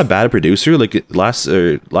 And not a bad producer. Last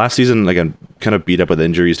season, again, kind of beat up with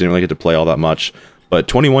injuries, didn't really get to play all that much. But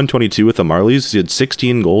 21-22 with the Marlies, he had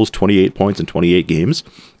 16 goals, 28 points in 28 games.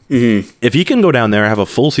 Mm-hmm. If he can go down there, have a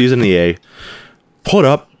full season in the A, put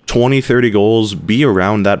up 20, 30 goals, be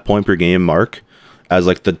around that point per game mark as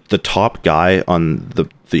the top guy on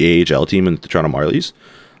the AHL team in the Toronto Marlies,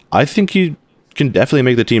 I think he can definitely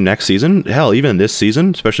make the team next season. Hell, even this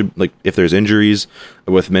season, especially if there's injuries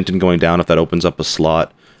with Minton going down, if that opens up a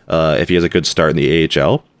slot, if he has a good start in the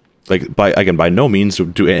AHL. By no means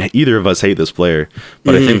do either of us hate this player,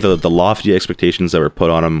 but I think the lofty expectations that were put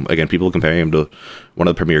on him, again, people comparing him to one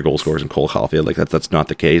of the premier goal scorers in Cole Caulfield, that's not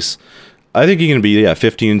the case. I think he can be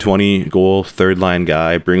 15, 20 goal third line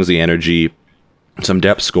guy, brings the energy, some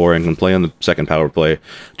depth scoring, can play on the second power play,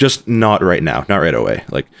 just not right now, not right away.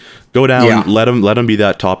 Go down, let him be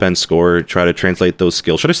that top end scorer, try to translate those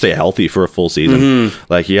skills, try to stay healthy for a full season.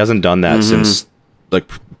 He hasn't done that since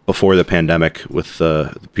before the pandemic with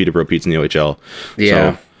Peterborough Petes in the OHL.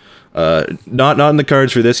 Yeah. So, not in the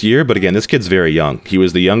cards for this year, but again, this kid's very young. He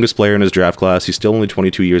was the youngest player in his draft class. He's still only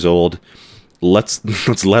 22 years old. Let's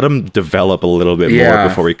let him develop a little bit more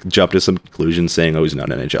before we jump to some conclusions saying, he's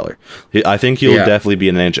not an NHLer. I think he'll definitely be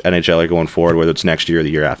an NHLer going forward, whether it's next year or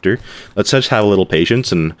the year after. Let's just have a little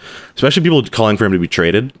patience, and especially people calling for him to be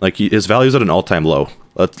traded. His value's at an all-time low.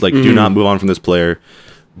 Do not move on from this player.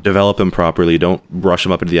 Develop him properly. Don't rush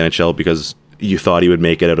him up into the NHL because you thought he would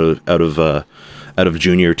make it out of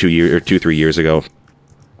junior 3 years ago.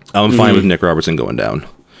 I'm fine with Nick Robertson going down.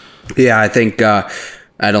 Yeah, I think I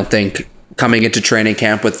don't think coming into training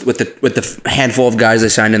camp with the handful of guys they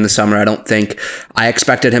signed in the summer, I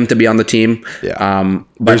expected him to be on the team. Yeah.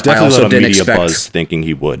 But there's definitely I also a lot of didn't media expect buzz thinking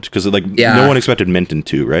he would, because no one expected Minton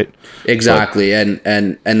to, right? Exactly. And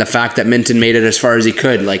the fact that Minton made it as far as he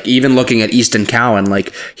could, even looking at Easton Cowan,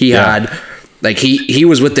 he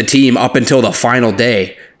was with the team up until the final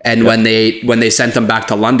day. And when they sent him back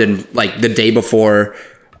to London, the day before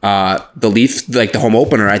the Leafs, like the home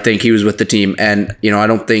opener, I think he was with the team. And, I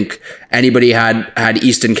don't think anybody had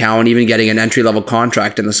Easton Cowan even getting an entry-level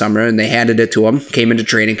contract in the summer, and they handed it to him, came into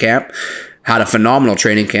training camp, had a phenomenal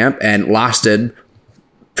training camp, and lasted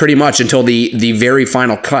pretty much until the very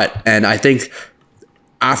final cut. And I think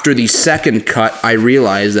after the second cut, I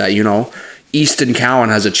realized that, Easton Cowan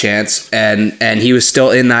has a chance, and he was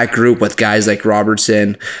still in that group with guys like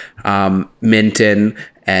Robertson, Minton,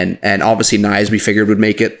 and obviously Nyes we figured would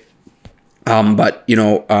make it. But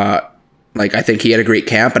I think he had a great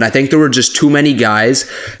camp, and I think there were just too many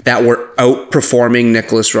guys that were outperforming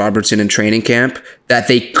Nicholas Robertson in training camp that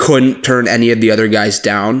they couldn't turn any of the other guys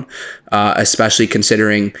down, especially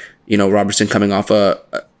considering, Robertson coming off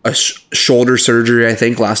a shoulder surgery, I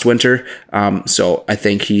think, last winter. So I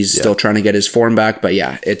think he's still trying to get his form back. But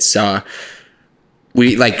yeah, it's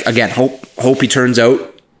we hope he turns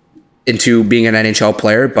out into being an NHL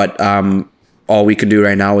player. But all we can do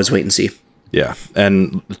right now is wait and see. Yeah,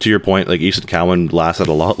 and to your point, like Easton Cowan lasted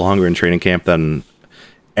a lot longer in training camp than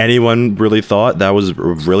anyone really thought. That was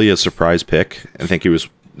really a surprise pick. I think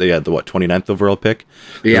they had the 29th overall pick.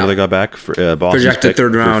 Yeah, they got back for Boston's projected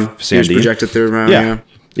third round. He was projected third round.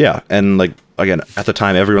 Yeah, and again, at the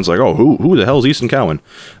time, everyone's like, "Oh, who the hell is Easton Cowan?"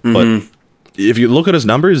 Mm-hmm. But if you look at his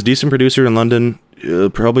numbers, decent producer in London,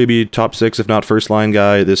 probably be top 6, if not first line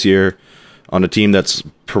guy this year on a team that's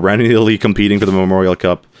perennially competing for the Memorial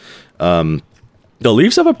Cup. The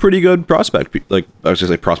Leafs have a pretty good prospect. I was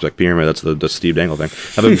gonna say prospect pyramid. That's the Steve Dangle thing.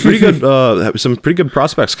 Have a pretty good, have some pretty good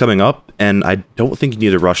prospects coming up, and I don't think you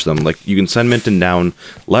need to rush them. Like, you can send Minton down,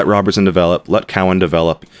 let Robertson develop, let Cowan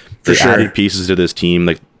develop. They added pieces to this team.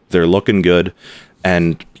 Like, they're looking good,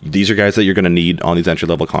 and these are guys that you're going to need on these entry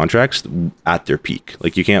level contracts at their peak.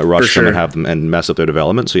 Like, you can't rush them and have them and mess up their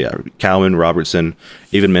development. So yeah, Cowan, Robertson,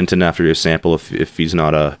 even Minton after your sample, if he's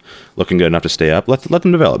not looking good enough to stay up, let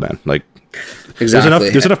them develop, man. Like,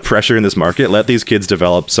 exactly. There's enough pressure in this market. Let these kids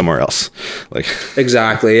develop somewhere else. Like,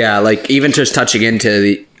 exactly, yeah. Like, even just touching into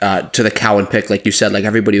the Cowan pick, like you said, like,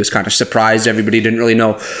 everybody was kind of surprised. Everybody didn't really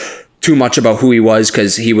know too much about who he was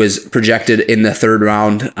because he was projected in the third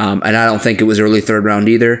round, and I don't think it was early third round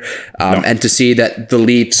either. No. And to see that the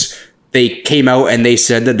Leafs, they came out and they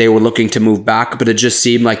said that they were looking to move back, but it just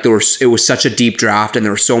seemed like it was such a deep draft, and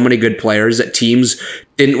there were so many good players that teams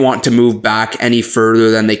didn't want to move back any further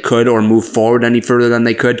than they could, or move forward any further than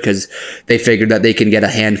they could, because they figured that they can get a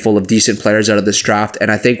handful of decent players out of this draft. And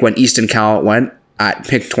I think when Easton Cowan went at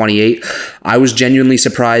pick 28, I was genuinely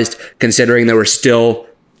surprised, considering there were still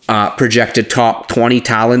projected top 20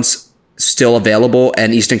 talents still available,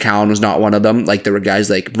 and Easton Cowan was not one of them. Like, there were guys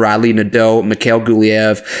like Bradley Nadeau, Mikhail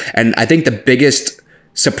Gulyayev, and I think the biggest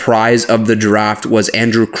surprise of the draft was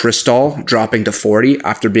Andrew Cristall dropping to 40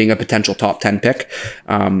 after being a potential top 10 pick.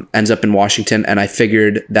 Ends up in Washington, and I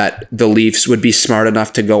figured that the Leafs would be smart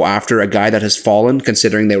enough to go after a guy that has fallen,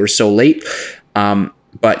 considering they were so late.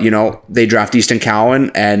 But they draft Easton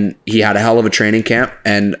Cowan, and he had a hell of a training camp,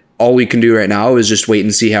 and all we can do right now is just wait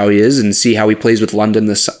and see how he is, and see how he plays with London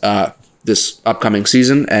this upcoming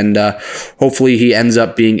season, and hopefully he ends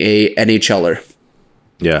up being a NHLer.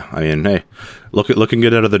 Yeah, I mean, hey, looking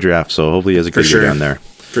good out of the draft, so hopefully he has a good year down there.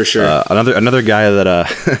 For sure. Another guy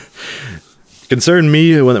that concerned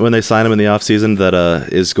me when they signed him in the offseason that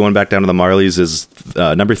is going back down to the Marlies is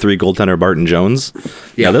number 3 goaltender Barton Jones.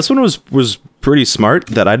 Yeah, this one was pretty smart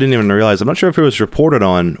that I didn't even realize. I'm not sure if it was reported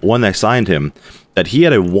on when they signed him that he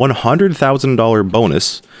had a $100,000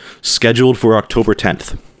 bonus scheduled for October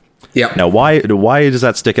 10th. Yeah. Now, why does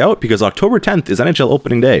that stick out? Because October 10th is NHL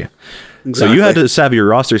opening day. Exactly. So you had to have your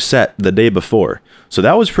roster set the day before. So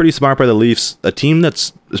that was pretty smart by the Leafs, a team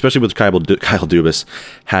that's, especially with Kyle Dubas,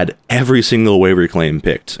 had every single waiver claim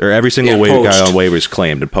picked, or every single guy on waivers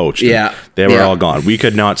claimed and poached. Yeah. They were all gone. We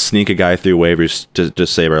could not sneak a guy through waivers to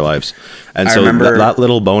save our lives. And so that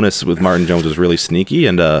little bonus with Martin Jones was really sneaky,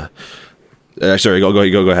 and sorry, go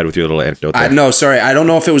ahead with your little anecdote there. No, sorry. I don't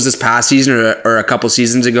know if it was this past season or a couple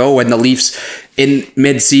seasons ago when the Leafs in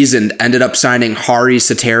mid-season ended up signing Hari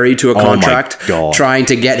Sateri to a contract, trying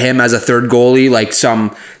to get him as a third goalie, like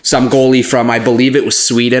some goalie from, I believe it was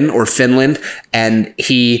Sweden or Finland, and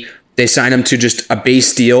they signed him to just a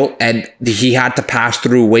base deal, and he had to pass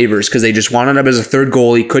through waivers because they just wanted him as a third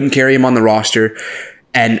goalie, couldn't carry him on the roster,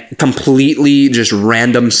 and completely just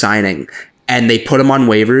random signing. And they put him on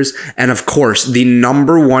waivers. And of course, the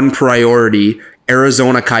number one priority,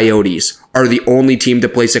 Arizona Coyotes, are the only team to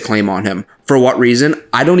place a claim on him. For what reason?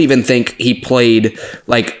 I don't even think he played,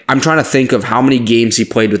 I'm trying to think of how many games he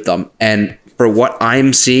played with them. And for what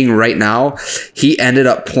I'm seeing right now, he ended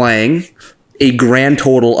up playing a grand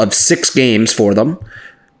total of 6 games for them.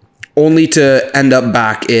 only to end up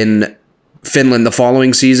back in Finland the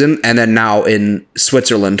following season, and then now in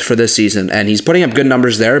Switzerland for this season. And he's putting up good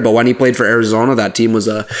numbers there, but when he played for Arizona, that team was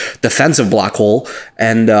a defensive black hole.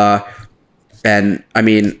 And I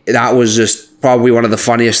mean, that was just probably one of the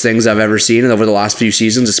funniest things I've ever seen over the last few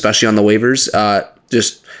seasons, especially on the waivers.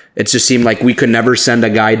 It just seemed like we could never send a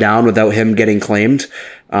guy down without him getting claimed.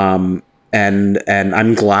 And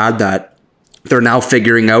I'm glad that they're now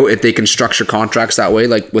figuring out if they can structure contracts that way,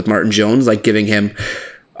 like with Martin Jones, like giving him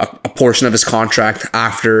a portion of his contract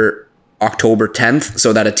after October 10th,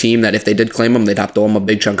 so that a team that if they did claim him, they'd have to owe him a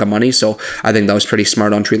big chunk of money. So I think that was pretty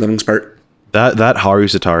smart on Treliving's part. That Harri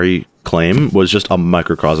Satari claim was just a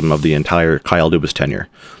microcosm of the entire Kyle Dubas tenure.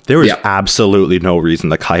 There was absolutely no reason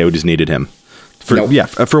the Coyotes needed him.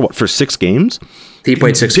 For 6 games? He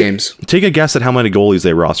played 6 games. Take a guess at how many goalies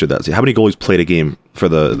they rostered that season. How many goalies played a game for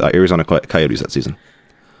the Arizona Coyotes that season?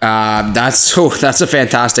 That's a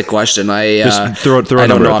fantastic question. Just throw I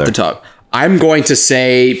don't know off the top. I'm going to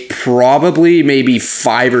say probably maybe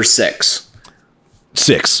 5 or 6.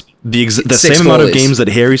 6. The Six same amount of goalies. games that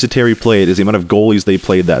Harri Satari played is the amount of goalies they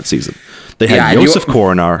played that season. They had Josef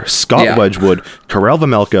Koronar, Scott Wedgwood, Karel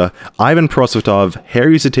Vejmelka, Ivan Prosvetov,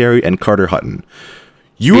 Harri Satari, and Carter Hutton.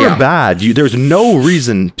 You were bad. There's no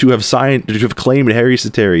reason to have claimed Harri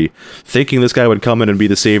Satari, thinking this guy would come in and be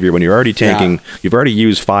the savior when you're already tanking. Yeah. You've already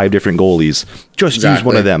used 5 different goalies. Just use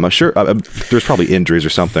one of them. I'm sure there's probably injuries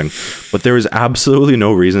or something, but there is absolutely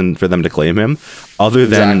no reason for them to claim him, other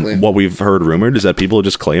than what we've heard rumored is that people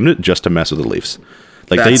just claimed it just to mess with the Leafs.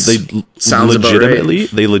 Like they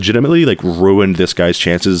legitimately like ruined this guy's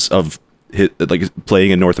chances of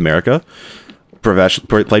playing in North America.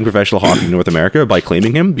 Playing professional hockey in North America by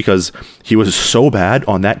claiming him, because he was so bad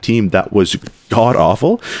on that team that was god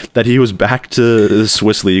awful that he was back to the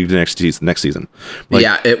Swiss League next season.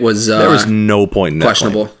 It was there was no point in that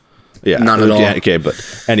questionable. Claim. Yeah, none at all. Yeah, okay,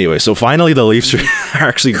 but anyway, so finally the Leafs are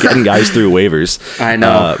actually getting guys through waivers. I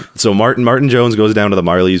know. So Martin Jones goes down to the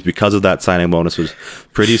Marlies because of that signing bonus was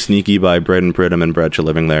pretty sneaky by Braden Pridham and Brad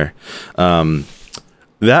Treliving there.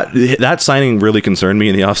 That signing really concerned me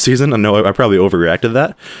in the offseason. I know I probably overreacted to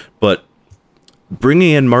that, but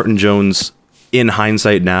bringing in Martin Jones in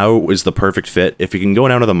hindsight now is the perfect fit. If you can go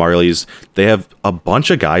down to the Marlies, they have a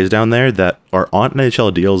bunch of guys down there that are on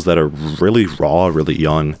NHL deals that are really raw, really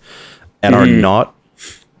young, and are not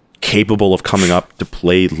capable of coming up to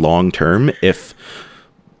play long term if,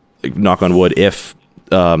 knock on wood, if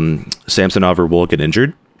Samsonov or Woll get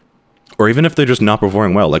injured, or even if they're just not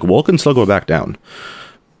performing well. Like, Woll can still go back down.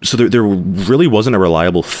 So there really wasn't a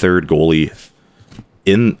reliable third goalie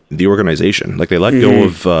in the organization. Like, they let go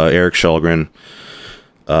of Eric Källgren.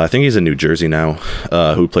 I think he's in New Jersey now,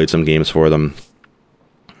 who played some games for them.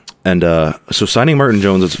 And so signing Martin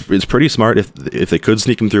Jones is pretty smart if they could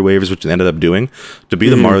sneak him through waivers, which they ended up doing, to be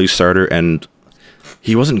the Marlies starter. And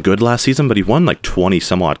he wasn't good last season, but he won like 20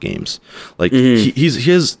 some odd games. Like, he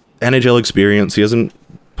has NHL experience. He hasn't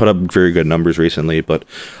put up very good numbers recently, but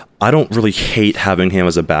I don't really hate having him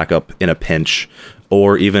as a backup in a pinch,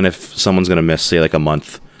 or even if someone's going to miss, say, like a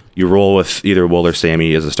month. You roll with either Woll or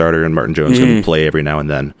Sammy as a starter, and Martin Jones can play every now and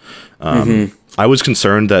then. I was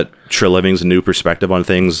concerned that Treliving's new perspective on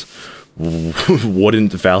things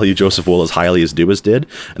wouldn't value Joseph Woll as highly as Dubas did,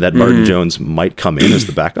 and that Martin Jones might come in as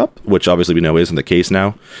the backup, which obviously we know isn't the case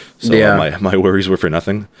now. So my worries were for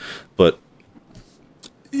nothing. But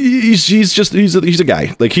he's a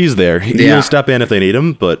guy. Like, he's there. He'll step in if they need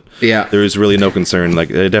him, but there is really no concern. Like,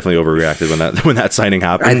 I definitely overreacted when that signing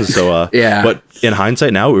happened. But in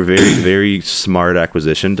hindsight now, we're very, very smart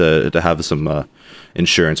acquisition to have some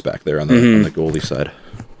insurance back there on the goalie side.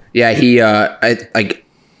 Yeah, he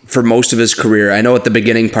for most of his career, I know at the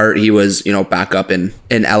beginning part he was, back up in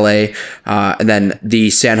LA, and then the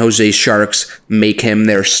San Jose Sharks make him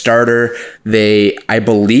their starter. They, I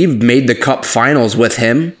believe, made the Cup Finals with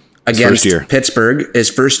him against Pittsburgh, his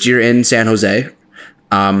first year in San Jose.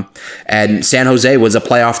 And San Jose was a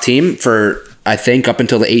playoff team for, I think, up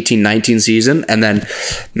until the 18-19 season, and then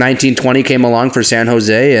 19-20 came along for San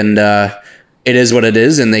Jose, and it is what it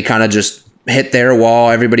is, and they kind of just hit their wall.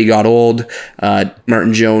 Everybody got old.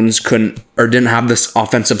 Martin Jones didn't have this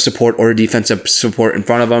offensive support or defensive support in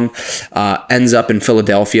front of him. Ends up in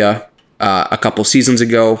Philadelphia a couple seasons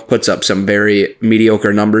ago, puts up some very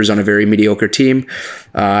mediocre numbers on a very mediocre team.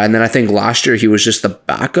 And then I think last year he was just the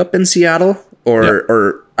backup in Seattle,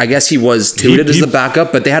 or I guess he was touted as the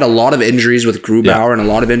backup, but they had a lot of injuries with Grubauer and a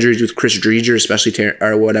lot of injuries with Chris Driedger, especially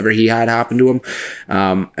or whatever he had happened to him.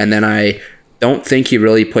 And then don't think he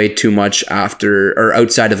really played too much after or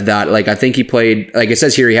outside of that. Like, I think he played, like it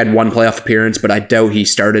says here, he had one playoff appearance, but I doubt he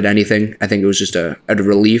started anything. I think it was just a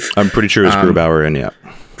relief. I'm pretty sure it's Grubauer in, yeah.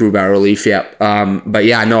 Grubauer relief, yeah. But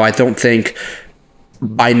yeah, no, I don't think,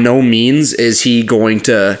 by no means is he going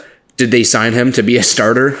to, did they sign him to be a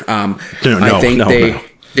starter? I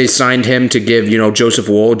think they signed him to give, Joseph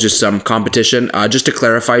Woll just some competition. Just to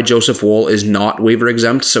clarify, Joseph Woll is not waiver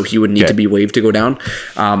exempt, so he would need to be waived to go down.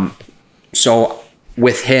 So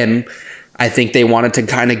with him, I think they wanted to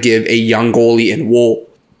kind of give a young goalie in Woll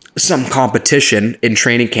some competition in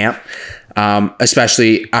training camp,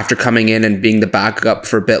 especially after coming in and being the backup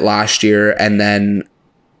for a bit last year and then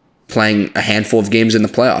playing a handful of games in the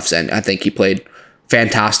playoffs. And I think he played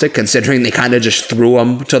fantastic considering they kind of just threw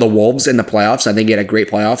him to the wolves in the playoffs. I think he had a great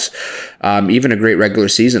playoffs, even a great regular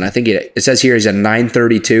season. I think it says here he's a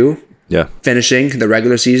 .932. Yeah, finishing the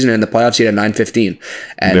regular season, and the playoffs he had a .915.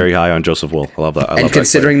 And very high on Joseph Woll. I love that. And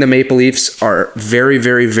considering the Maple Leafs are very,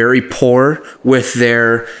 very, very poor with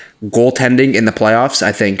their goaltending in the playoffs,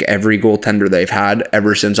 I think every goaltender they've had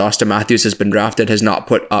ever since Austin Matthews has been drafted has not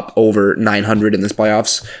put up over 900 in this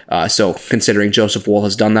playoffs. So considering Joseph Woll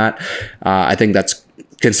has done that, I think that's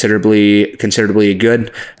considerably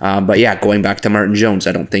good. But yeah, going back to Martin Jones,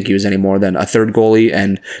 I don't think he was any more than a third goalie,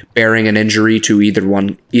 and bearing an injury to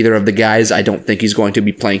either of the guys, I don't think he's going to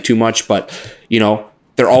be playing too much. But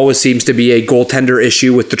there always seems to be a goaltender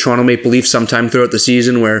issue with the Toronto Maple Leafs sometime throughout the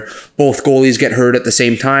season where both goalies get hurt at the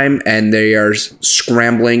same time and they are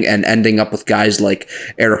scrambling and ending up with guys like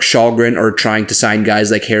Eric Kallgren or trying to sign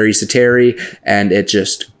guys like Harri Sateri, and it's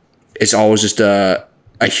always just a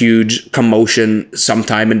huge commotion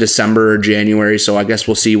sometime in December or January. So I guess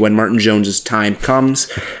we'll see when Martin Jones's time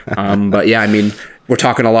comes. But yeah, I mean, we're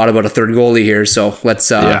talking a lot about a third goalie here, so let's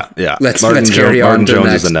carry on. Martin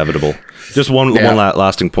Jones is inevitable. Just one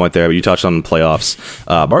lasting point there. You touched on the playoffs.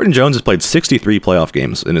 Martin Jones has played 63 playoff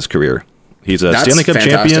games in his career. He's a Stanley Cup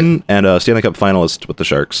champion and a Stanley Cup finalist with the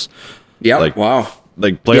Sharks. Yeah, wow.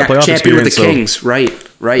 Playoff champion experience with the Kings, right?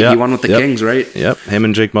 Yeah, he won with the Kings, right? Yep. Him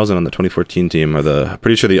and Jake Muzzin on the 2014 team are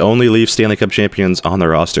pretty sure the only Leafs Stanley Cup champions on the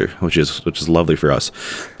roster, which is lovely for us.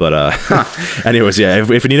 But anyways, yeah, if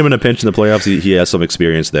we need him in a pinch in the playoffs, he has some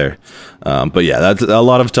experience there. But yeah, that's a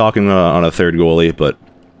lot of talking on a third goalie, but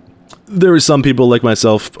there were some people like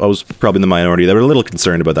myself, I was probably in the minority, that were a little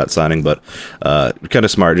concerned about that signing, but kind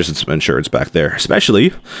of smart just some insurance back there,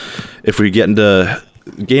 especially if we get into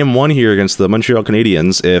Game 1 here against the Montreal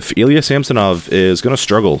Canadiens. If Ilya Samsonov is going to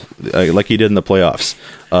struggle like he did in the playoffs,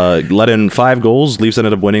 let in 5 goals, Leafs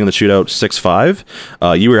ended up winning the shootout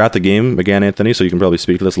 6-5. You were at the game again, Anthony, so you can probably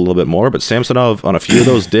speak to this a little bit more, but Samsonov on a few of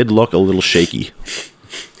those did look a little shaky.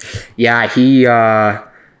 Yeah,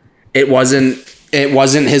 it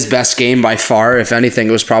wasn't his best game by far. If anything,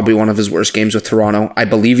 it was probably one of his worst games with Toronto. I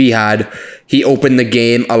believe he opened the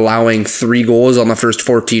game allowing 3 goals on the first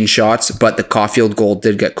 14 shots, but the Caulfield goal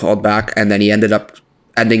did get called back, and then he ended up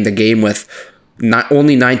ending the game with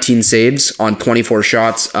only 19 saves on 24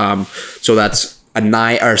 shots. So that's a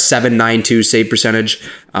 7.92 save percentage.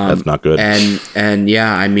 That's not good. And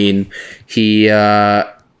yeah, I mean, he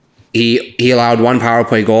allowed 1 power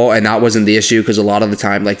play goal, and that wasn't the issue because a lot of the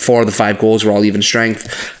time, like 4 of the 5 goals were all even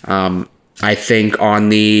strength. I think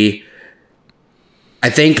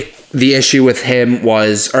the issue with him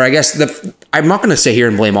was, or I guess I'm not going to sit here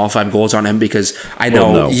and blame all 5 goals on him because I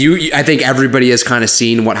know I think everybody has kind of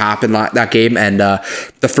seen what happened that game, and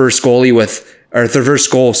the first goal with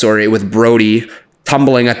Brody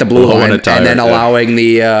tumbling at the blue line and then allowing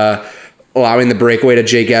the breakaway to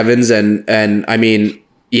Jake Evans, and I mean,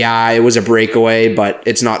 yeah, it was a breakaway, but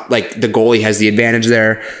it's not like the goalie has the advantage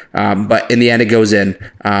there. But in the end, it goes in.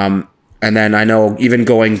 And then I know even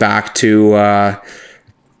going back to I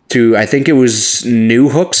think it was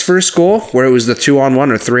Newhook's first goal, where it was the 2-on-1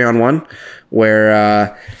 or 3-on-1,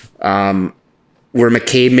 where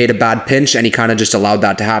McCabe made a bad pinch and he kind of just allowed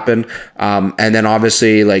that to happen. And then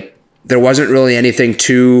obviously, like, there wasn't really anything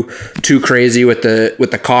too crazy with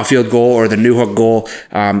the Caulfield goal or the Newhook goal,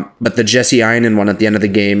 but the Jesse Iron one at the end of the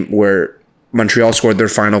game, where Montreal scored their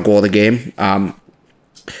final goal of the game,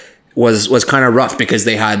 was kind of rough because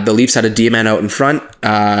the Leafs had a D-man out in front,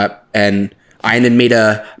 and Iron made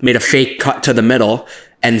a fake cut to the middle,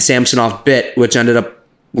 and Samsonov bit, which ended up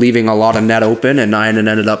leaving a lot of net open, and Iron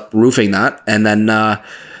ended up roofing that, and then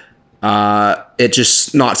it's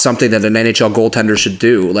just not something that an NHL goaltender should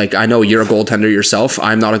do. Like, I know you're a goaltender yourself.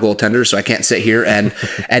 I'm not a goaltender, so I can't sit here and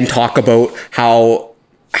talk about how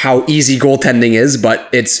easy goaltending is,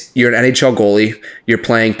 but you're an NHL goalie. You're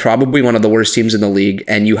playing probably one of the worst teams in the league,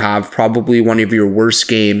 and you have probably one of your worst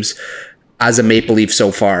games as a Maple Leaf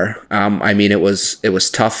so far. I mean, it was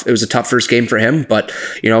tough. It was a tough first game for him, but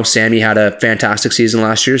Sammy had a fantastic season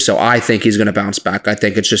last year, so I think he's going to bounce back. I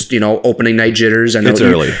think it's just opening night jitters, and it's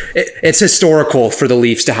early. It's historical for the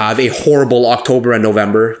Leafs to have a horrible October and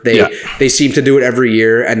November. They seem to do it every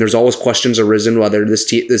year, and there's always questions arisen whether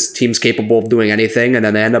this team's capable of doing anything, and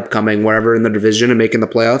then they end up coming wherever in the division and making the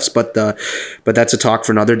playoffs. But that's a talk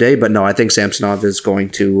for another day. But no, I think Samsonov is going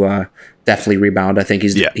to definitely rebound. I think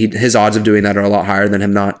his odds of doing that are a lot higher than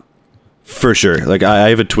him not. For sure. Like, I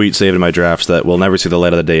have a tweet saved in my drafts that will never see the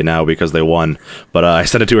light of the day now because they won. But I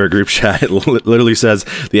sent it to our group chat. It literally says,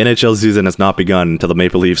 the NHL season has not begun until the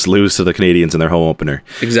Maple Leafs lose to the Canadiens in their home opener.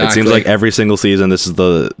 Exactly. It seems like every single season, this is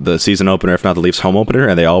the season opener, if not the Leafs' home opener,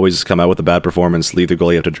 and they always come out with a bad performance, leave the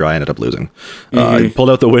goalie out to dry, and end up losing. He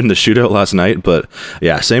pulled out the win in the shootout last night, but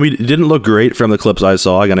yeah, Sammy didn't look great from the clips I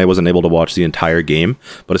saw. Again, I wasn't able to watch the entire game,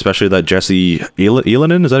 but especially that Jesse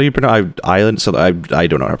Ylönen, is that how you pronounce it? I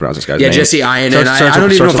don't know how to pronounce this guy's name. Jesse Ylönen. I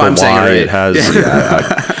don't even know if I'm saying it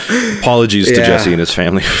right. Apologies to Jesse and his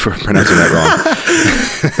family for pronouncing that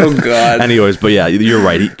wrong. Oh God. Anyways, but yeah, you're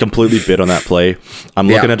right. He completely bid on that play. I'm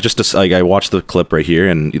looking at I watched the clip right here,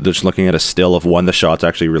 and just looking at a still of when the shot's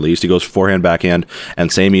actually released. He goes forehand, backhand,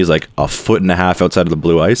 and Sammy is like a foot and a half outside of the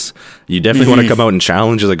blue ice. You definitely want to come out and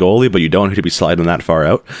challenge as a goalie, but you don't need to be sliding that far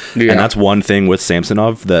out. Yeah. And that's one thing with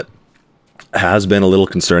Samsonov that has been a little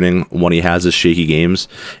concerning when he has his shaky games,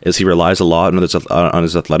 is he relies a lot on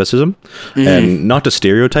his athleticism. And not to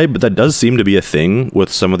stereotype, but that does seem to be a thing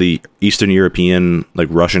with some of the Eastern European, like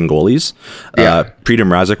Russian goalies. Peter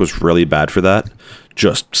Mrazek was really bad for that,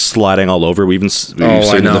 just sliding all over. We've seen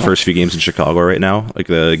in the first few games in Chicago right now, like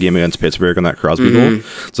the game against Pittsburgh on that Crosby goal.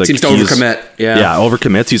 It's like seems to overcommit. Yeah,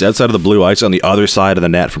 overcommits. He's outside of the blue ice on the other side of the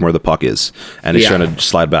net from where the puck is, and he's trying to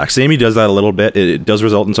slide back. Sammy does that a little bit. It does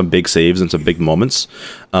result in some big saves and some big moments.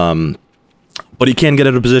 But he can get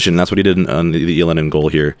out of position. That's what he did on the Ylönen goal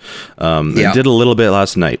here. He did a little bit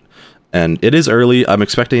last night. And it is early. I'm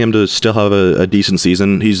expecting him to still have a decent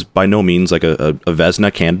season. He's by no means like a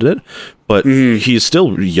Vezina candidate, but he's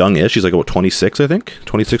still youngish. He's like, 26, I think?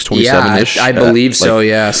 26, 27-ish. Yeah, I believe so,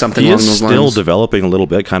 something along those lines. He is still developing a little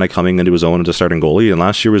bit, kind of coming into his own as a starting goalie. And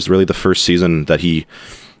last year was really the first season that he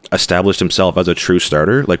established himself as a true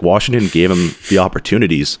starter. Like, Washington gave him the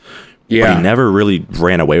opportunities, but he never really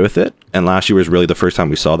ran away with it. And last year was really the first time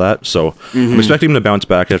we saw that. So I'm expecting him to bounce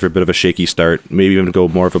back after a bit of a shaky start. Maybe even go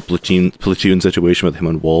more of a platoon situation with him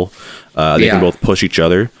and Wool. They can both push each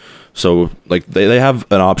other. So like they have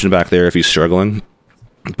an option back there if he's struggling.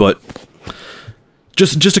 But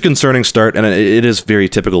just a concerning start, and it is very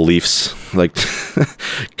typical Leafs. Like,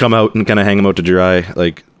 come out and kind of hang him out to dry.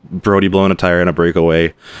 Like, Brody blowing a tire in a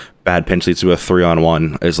breakaway. Bad pinch leads to a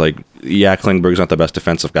 3-on-1. It's like, Klingberg's not the best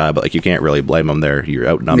defensive guy, but like, you can't really blame him there. You're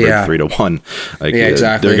outnumbered 3-1. Like,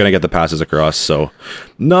 exactly. They're gonna get the passes across. So,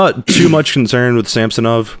 not too much concern with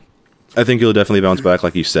Samsonov. I think he'll definitely bounce back,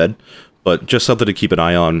 like you said, but just something to keep an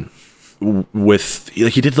eye on.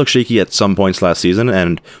 He did look shaky at some points last season,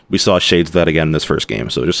 and we saw shades of that again in this first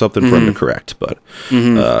game. So just something for him to correct, but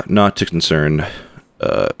not to concern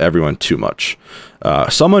everyone too much.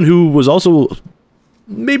 Someone who was also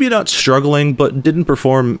maybe not struggling, but didn't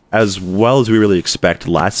perform as well as we really expect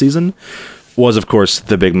last season was, of course,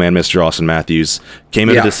 the big man, Mr. Austin Matthews. Came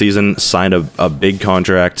into the season, signed a big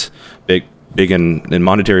contract, big in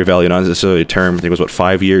monetary value, not necessarily a term. I think it was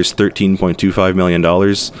 5 years, $13.25 million.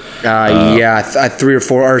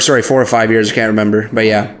 4 or 5 years. I can't remember, but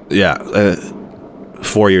yeah.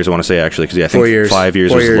 4 years, I want to say, actually, because I think 5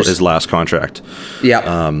 years was his last contract.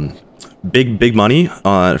 Yeah. Big money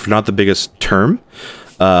for not the biggest term.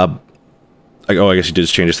 I guess he did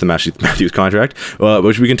just change it to the Matthews contract,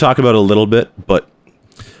 which we can talk about a little bit. But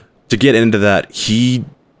to get into that,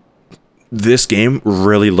 this game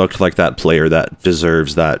really looked like that player that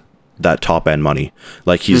deserves that top end money.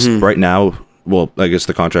 Like, he's right now. Well, I guess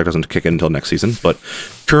the contract doesn't kick in until next season, but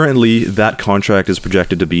currently that contract is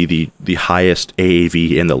projected to be the highest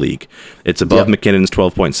AAV in the league. It's above McKinnon's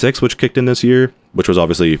 12.6, which kicked in this year, which was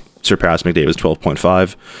obviously surpassed McDavid's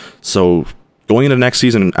 12.5. So going into next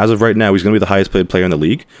season, as of right now, he's going to be the highest paid player in the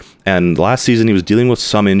league. And last season, he was dealing with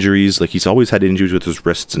some injuries. Like, he's always had injuries with his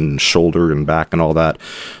wrists and shoulder and back and all that.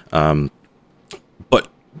 But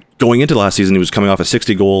going into last season, he was coming off a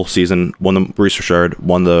 60-goal season, won the Maurice Richard,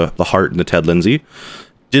 won the Hart and the Ted Lindsay.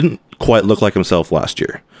 Didn't quite look like himself last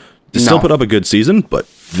year. Still put up a good season, but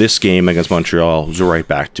this game against Montreal was right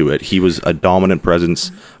back to it. He was a dominant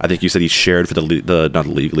presence. I think you said he shared for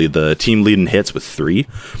the team lead in hits with 3,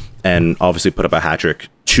 and obviously put up a hat trick,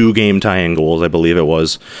 2 game tying goals, I believe it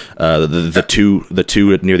was. The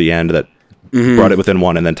two near the end that brought it within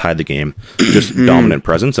one, and then tied the game. Just dominant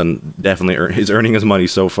presence, and definitely he's earning his money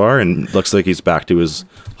so far, and looks like he's back to his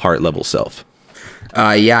heart level self.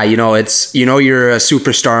 Yeah, it's you're a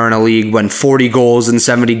superstar in a league when 40 goals in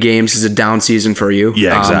 70 games is a down season for you.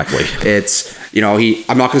 Yeah, exactly. It's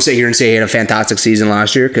I'm not going to sit here and say he had a fantastic season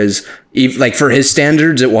last year, because like for his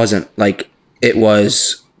standards, it wasn't. Like, it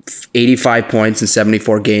was 85 points in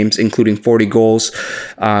 74 games, including 40 goals.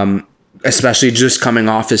 Especially just coming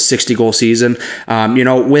off his 60 goal season.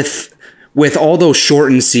 With all those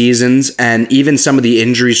shortened seasons and even some of the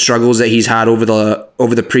injury struggles that he's had over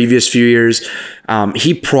the previous few years,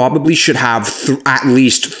 he probably should have at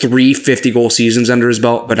least 3 50-goal seasons under his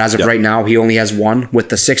belt. But as of right now, he only has one with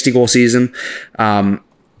the 60-goal season.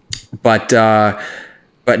 But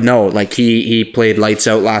no, like he played lights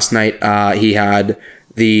out last night. He had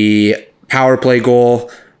the power play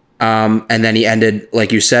goal. And then he ended,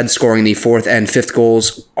 like you said, scoring the 4th and 5th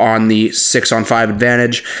goals on the 6-on-5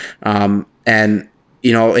 advantage. And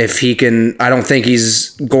if he can, I don't think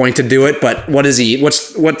he's going to do it, but what is he?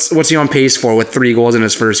 What's he on pace for with 3 goals in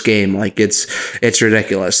his first game? Like, it's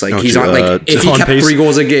ridiculous. Like, he's on, like, if he kept pace, 3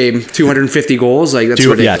 goals a game, 250 goals, like, that's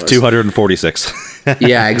ridiculous. Yeah, 246.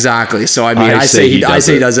 Yeah, exactly. So I mean, I say he does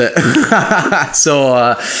it. So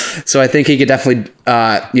I think he could definitely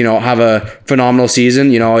have a phenomenal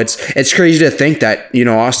season. It's crazy to think that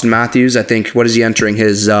Austin Matthews, I think, what is he entering,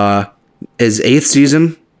 his 8th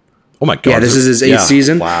season? Oh my God! Yeah, this is his 8th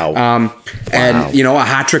season. Wow. And a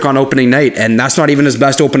hat trick on opening night, and that's not even his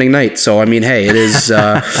best opening night. So I mean, hey, it is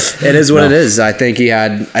it is what it is. I think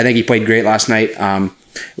he played great last night.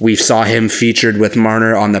 We saw him featured with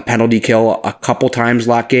Marner on the penalty kill a couple times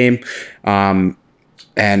last game. And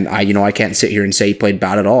I can't sit here and say he played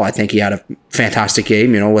bad at all. I think he had a fantastic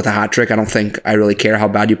game, with a hat trick. I don't think I really care how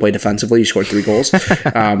bad you play defensively. You scored 3 goals.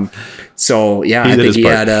 So yeah, I think he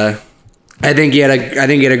had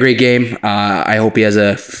a great game. I hope he has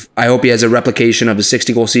a replication of his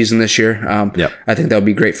 60-goal season this year. I think that would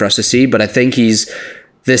be great for us to see. But I think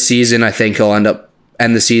this season, I think he'll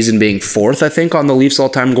end the season being 4th, I think, on the Leafs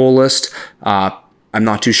all-time goal list. I'm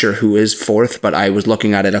not too sure who is 4th, but I was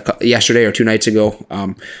looking at it yesterday or 2 nights ago.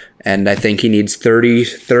 And I think he needs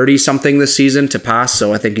 30 something this season to pass.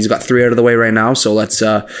 So I think he's got 3 out of the way right now. So let's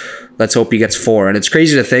hope he gets 4. And it's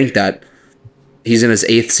crazy to think that he's in his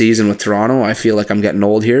 8th season with Toronto. I feel like I'm getting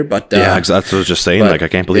old here, but yeah, that's what I was just saying. Like, I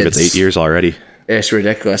can't believe it's 8 years already. It's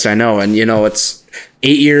ridiculous. I know. And it's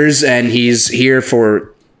 8 years, and he's here for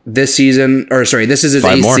this season, or sorry, this is his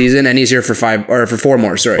 8th season, and he's here for 4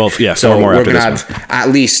 more. Sorry. Well, yeah, 4 more. We're gonna have at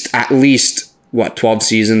least what, 12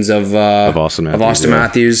 seasons of Austin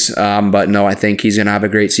Matthews. But no, I think he's gonna have a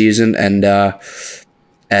great season, and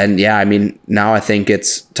yeah, I mean, now I think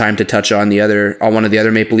it's time to touch on one of the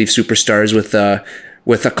other Maple Leaf superstars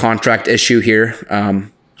with a contract issue here.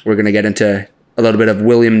 We're gonna get into a little bit of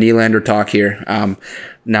William Nylander talk here.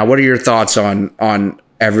 Now, what are your thoughts on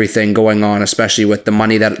everything going on, especially with the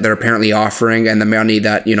money that they're apparently offering and the money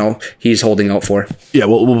that he's holding out for? Yeah,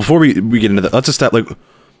 well, before we get into that, let's just start. Like,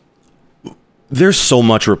 there's so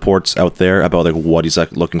much reports out there about like what he's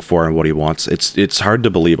like looking for and what he wants. It's hard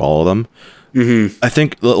to believe all of them. Mm-hmm. I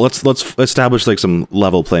think let's establish like some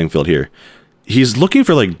level playing field here. He's looking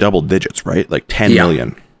for like double digits, right? Like 10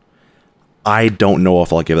 million. I don't know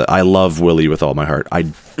if I'll give it. I love Willie with all my heart.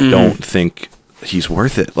 I don't think he's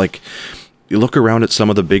worth it. Like, you look around at some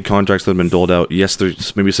of the big contracts that have been doled out. Yes,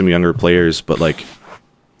 there's maybe some younger players, but like,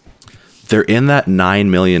 they're in that $9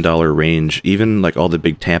 million range. Even like all the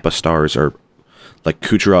big Tampa stars are like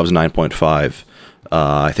Kucherov's 9.5.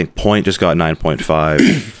 I think Point just got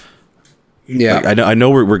 9.5. Yeah, like, I know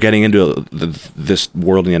we're getting into this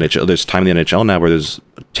world in the NHL. There's time in the NHL now where there's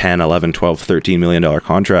 10, 11, 12, $13 million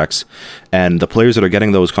contracts, and the players that are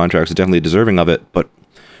getting those contracts are definitely deserving of it. But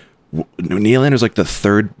Nylander's like the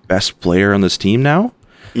 3rd best player on this team now.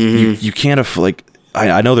 Mm-hmm. You can't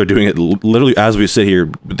I know they're doing it literally as we sit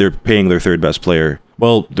here. They're paying their 3rd best player.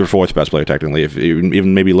 Well, their 4th best player technically, if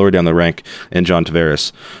even maybe lower down the rank, in John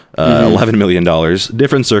Tavares, $11 million.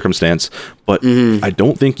 Different circumstance, but I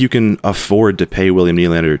don't think you can afford to pay William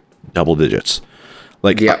Nylander double digits.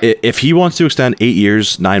 Like, if he wants to extend 8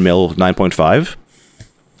 years, 9 mil, 9.5,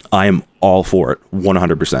 I am all for it,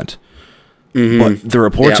 100%. But the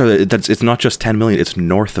reports are that it's not just 10 million; it's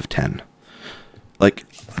north of 10. Like,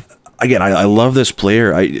 again, I love this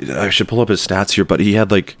player. I should pull up his stats here, but he had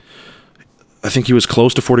like, I think he was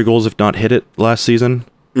close to 40 goals, if not hit it last season.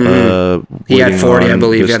 He had 40, I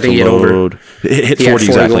believe. I think he had over. Hit 40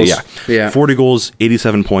 exactly. Goals. Yeah. 40 goals,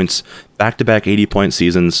 87 points, back-to-back 80-point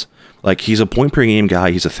seasons. Like, he's a point per game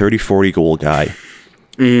guy. He's a 30-40 goal guy.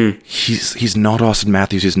 He's not Austin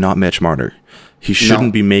Matthews. He's not Mitch Marner. He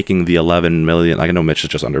shouldn't be making the 11 million. I know Mitch is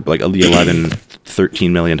just under, but like the 11,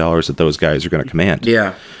 13 million dollars that those guys are going to command.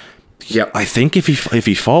 Yeah. Yep. I think if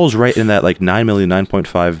he falls right in that like 9 million,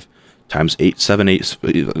 9.5 times 8, 7, 8,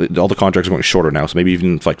 all the contracts are going shorter now. So maybe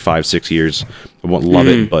even like 5-6 years, I won't love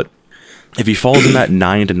it. But if he falls in that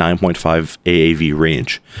 9 to 9.5 AAV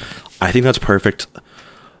range, I think that's perfect.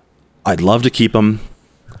 I'd love to keep him.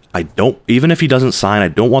 I don't, even if he doesn't sign, I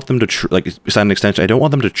don't want them to sign an extension. I don't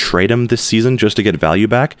want them to trade him this season just to get value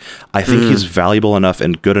back. I think he's valuable enough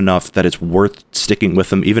and good enough that it's worth sticking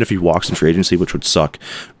with him, even if he walks into free agency, which would suck.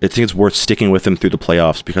 I think it's worth sticking with him through the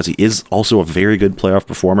playoffs because he is also a very good playoff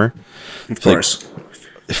performer. Of course.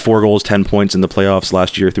 Like 4 goals, 10 points in the playoffs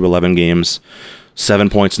last year through 11 games, 7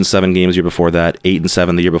 points in 7 games the year before that, 8 and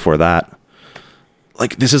 7 the year before that.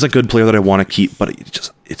 Like, this is a good player that I want to keep, but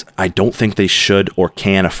I don't think they should or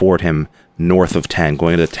can afford him north of 10,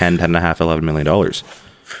 going to 10 and a half, $11 million.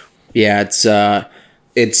 Yeah,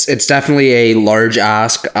 it's definitely a large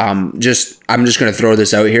ask. I'm just going to throw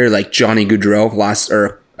this out here, like Johnny Gaudreau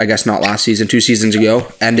not last season, 2 seasons ago,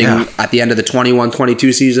 ending at the end of the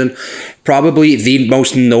 21-22 season, probably the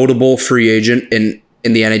most notable free agent in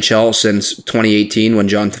the NHL since 2018 when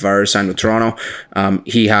John Tavares signed with Toronto.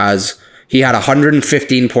 He had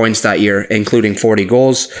 115 points that year, including 40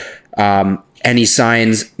 goals, and he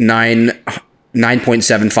signs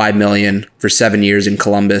 $9.75 million for 7 years in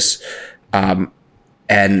Columbus. And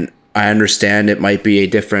I understand it might be a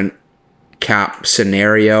different cap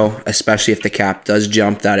scenario, especially if the cap does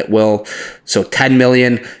jump, that it will. So $10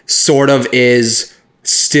 million sort of is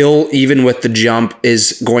still, even with the jump,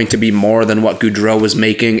 is going to be more than what Gaudreau was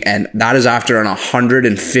making, and that is after an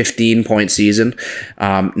 115-point season.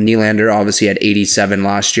 Nylander obviously had 87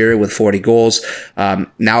 last year with 40 goals.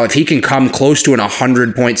 Now, if he can come close to an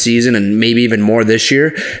 100-point season and maybe even more this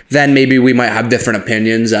year, then maybe we might have different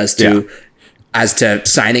opinions as to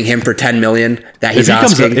signing him for $10 million that he's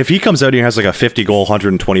asking. If he comes out and he has like a 50-goal,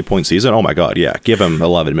 120-point season, oh my God, yeah, give him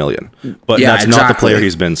 $11 million. But that's not the player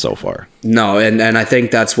he's been so far. No, and I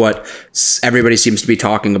think that's what everybody seems to be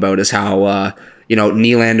talking about, is how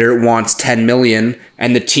Nylander wants $10 million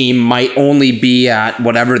and the team might only be at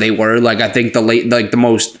whatever they were. Like, I think the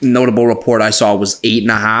most notable report I saw was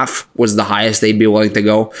 8.5 was the highest they'd be willing to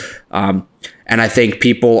go. And I think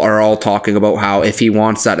people are all talking about how if he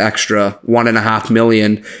wants that extra $1.5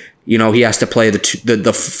 million, he has to play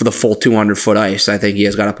the full 200-foot ice. I think he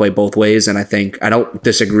has got to play both ways, and I don't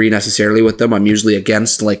disagree necessarily with them. I'm usually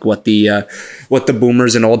against like what the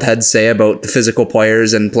boomers and old heads say about the physical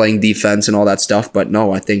players and playing defense and all that stuff. But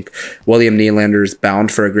no, I think William Nylander is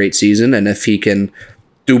bound for a great season, and if he can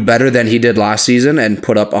do better than he did last season and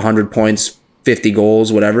put up 100 points, 50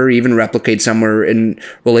 goals, whatever, even replicate somewhere in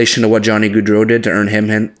relation to what Johnny Gaudreau did to earn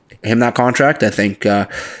him that contract, I think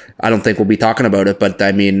I don't think we'll be talking about it. But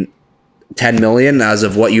I mean, $10 million as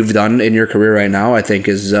of what you've done in your career right now, I think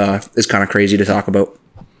is kind of crazy to talk about.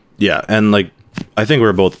 Yeah, and like I think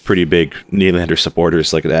we're both pretty big Nylander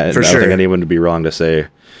supporters. Like that, I don't think anyone would be wrong to say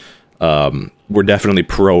we're definitely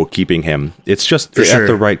pro keeping him. It's just at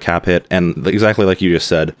the right cap hit, and exactly like you just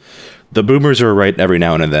said. The boomers are right every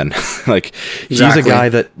now and then. Like, he's a guy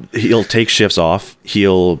that he'll take shifts off.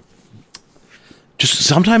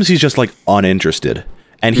 Sometimes he's just like uninterested.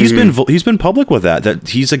 And he's been public with that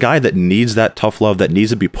he's a guy that needs that tough love, that needs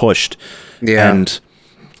to be pushed. Yeah. And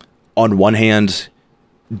on one hand,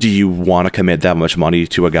 do you want to commit that much money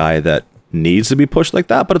to a guy that needs to be pushed like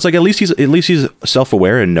that? But it's like, at least he's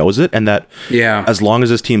self-aware and knows it. And that as long as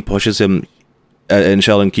his team pushes him, and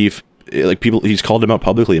Sheldon Keefe, like he's called him out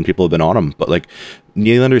publicly and people have been on him, but like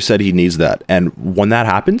Nylander said he needs that, and when that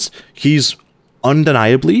happens, he's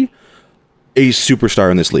undeniably a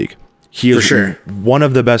superstar in this league. He is one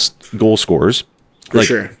of the best goal scorers.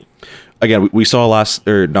 Again, we saw last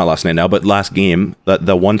game that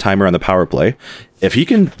the one-timer on the power play. If he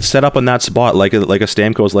can set up on that spot like a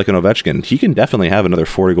Stamkos, like an Ovechkin, he can definitely have another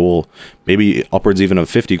 40-goal, maybe upwards even of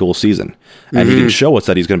 50-goal season. And he can show us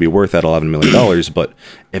that he's going to be worth that $11 million. But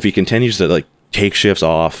if he continues to like take shifts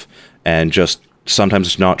off and just sometimes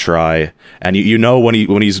just not try, and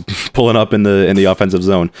when he's pulling up in the offensive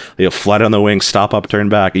zone, he'll flat on the wing, stop up, turn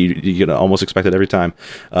back. You can almost expect it every time.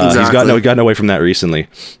 He's gotten away from that recently,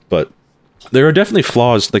 but there are definitely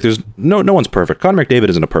flaws. Like, there's no one's perfect. Connor McDavid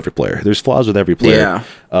isn't a perfect player. There's flaws with every player.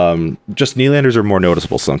 Yeah. Just Nylanders are more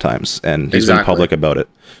noticeable sometimes, and he's been public about it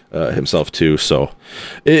himself too. So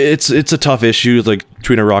it's a tough issue, like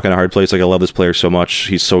between a rock and a hard place. Like, I love this player so much.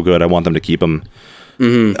 He's so good. I want them to keep him.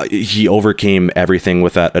 He overcame everything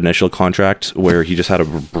with that initial contract where he just had a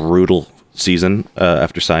brutal season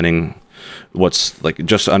after signing what's like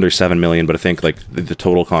just under 7 million, but I think like the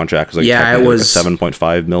total contract was like it was like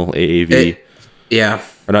 7.5 mil AAV. Yeah.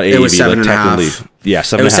 Or not AAV, it was 7.5. Yeah,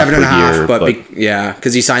 it was 7.5, year, but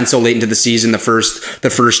because he signed so late into the season, the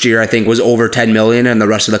first year I think was over 10 million, and the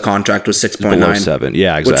rest of the contract was 6.9. Below 7.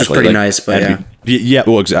 Yeah, exactly. Which was pretty nice, but yeah,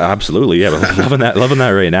 well, absolutely, yeah, loving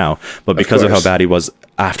that right now. But because of how bad he was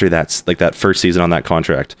after that first season on that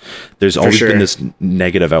contract, there's always been this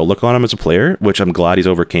negative outlook on him as a player, which I'm glad he's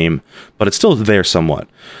overcame. But it's still there somewhat.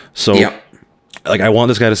 So. Yeah. Like, I want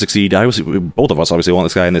this guy to succeed. Both of us obviously want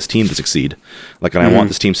this guy and this team to succeed. Like, and I want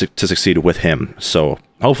this team to succeed with him. So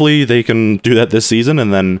hopefully they can do that this season.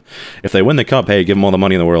 And then if they win the cup, hey, give them all the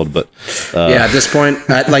money in the world. But at this point,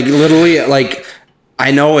 like literally, like I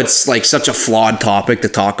know it's like such a flawed topic to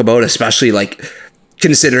talk about, especially like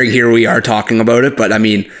considering here we are talking about it. But I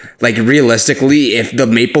mean, like realistically, if the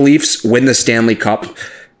Maple Leafs win the Stanley Cup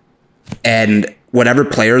and whatever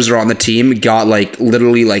players are on the team got like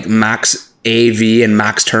literally like max AV and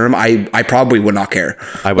max term, I probably would not care.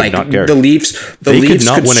 I would not care. The Leafs could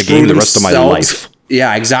not win a game the rest of my life.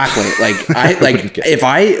 Yeah, exactly.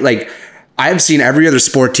 Like I've seen every other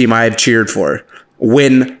sport team I have cheered for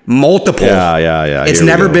win multiple. Yeah. It's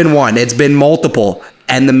never been one. It's been multiple.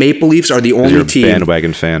 And the Maple Leafs are the only team.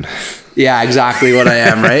 Bandwagon fan. Yeah, exactly what I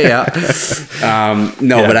am, right? Yeah.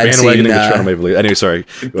 But I've seen the Toronto Maple Leafs. Anyway, sorry.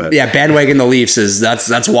 Yeah, bandwagon the Leafs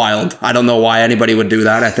that's wild. I don't know why anybody would do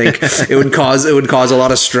that. I think it would cause a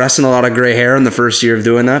lot of stress and a lot of gray hair in the first year of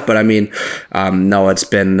doing that. But I mean, no, it's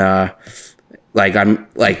been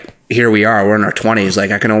here we are, we're in our 20s.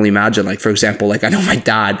 Like I can only imagine, like, for example, like I know my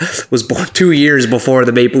dad was born 2 years before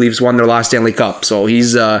the Maple Leafs won their last Stanley Cup. So he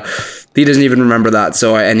doesn't even remember that.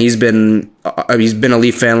 So, and he's been a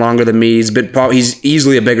Leaf fan longer than me. He's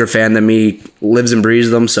easily a bigger fan than me, lives and breathes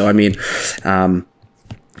them. So, I mean,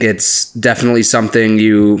 it's definitely something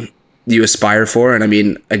you aspire for. And I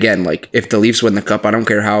mean, again, like if the Leafs win the cup, I don't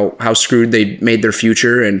care how screwed they made their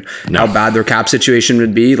future and how bad their cap situation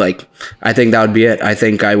would be. Like, I think that would be it. I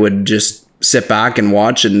think I would just sit back and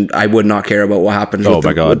watch, and I would not care about what happens with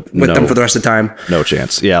them for the rest of the time. No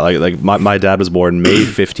chance. Yeah. Like my dad was born May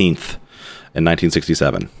 15th in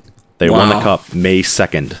 1967. They won the cup May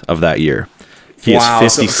 2nd of that year. He is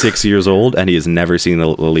 56 years old, and he has never seen the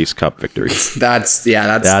Leafs Cup victory. That's crazy.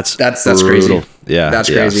 Yeah, that's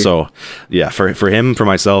crazy. So, yeah, for him, for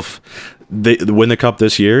myself, they win the cup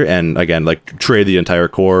this year, and again, like trade the entire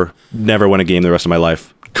core. Never win a game the rest of my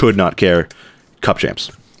life. Could not care. Cup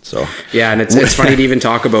champs. So yeah, and it's funny to even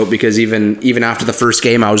talk about, because even after the first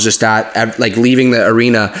game, I was just at like leaving the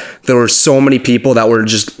arena, there were so many people that were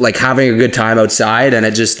just like having a good time outside, and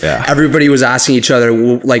it just everybody was asking each other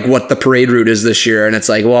like what the parade route is this year, and it's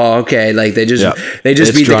like, well, okay, like they just beat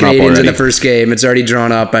the Canadiens in the first game. It's already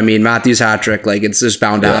drawn up. I mean, Matthews hat trick, like it's just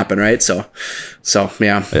bound to happen, right? So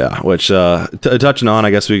yeah. Which touching on, I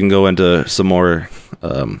guess we can go into some more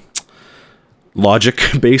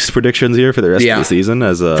logic-based predictions here for the rest of the season,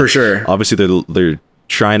 as for sure. Obviously, they're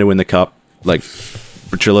trying to win the cup. Like,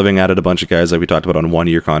 Treliving added a bunch of guys like we talked about on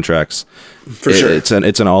 1-year contracts. For sure, it's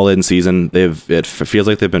an all-in season. It feels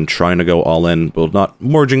like they've been trying to go all in. Well,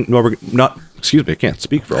 excuse me, I can't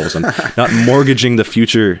speak for all of a sudden. Not mortgaging the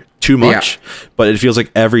future too much, but it feels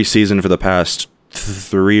like every season for the past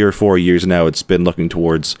 3 or 4 years now, it's been looking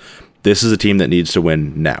towards, this is a team that needs to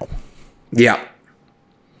win now. Yeah.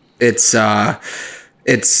 It's I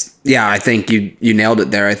think you nailed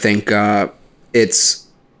it there. I think it's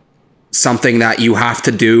something that you have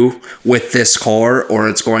to do with this core, or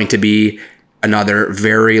it's going to be another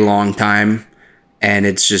very long time. And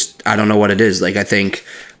it's just, I don't know what it is. I think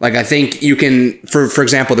you can, for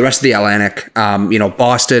example, the rest of the Atlantic,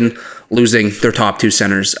 Boston losing their top 2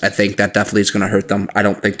 centers, I think that definitely is going to hurt them. I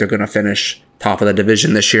don't think they're going to finish top of the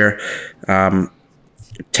division this year.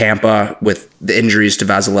 Tampa, with the injuries to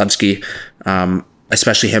Vasilevsky,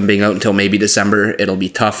 especially him being out until maybe December, it'll be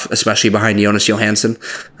tough, especially behind Jonas Johansson.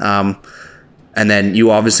 And then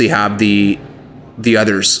you obviously have the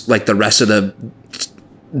others, like the rest of the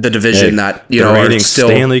division that are still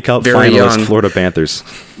Stanley Cup very finalist young. Florida Panthers.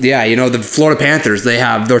 Yeah, the Florida Panthers, they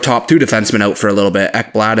have their top 2 defensemen out for a little bit.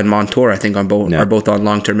 Ekblad and Montour, I think, are both on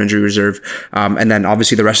long-term injury reserve. And then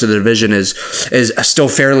obviously the rest of the division is still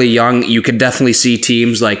fairly young. You could definitely see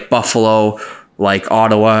teams like Buffalo, like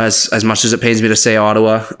Ottawa, as much as it pains me to say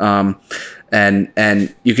Ottawa.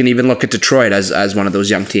 And you can even look at Detroit as one of those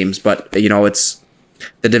young teams. But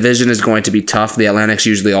the division is going to be tough. The Atlantic's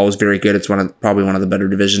usually always very good. It's probably one of the better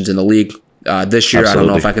divisions in the league. This year, Absolutely. I don't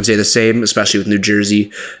know if I can say the same, especially with New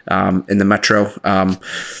Jersey in the Metro.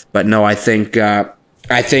 But no, I think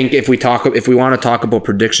if we want to talk about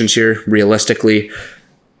predictions here, realistically,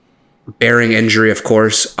 Bearing injury, of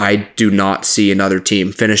course, I do not see another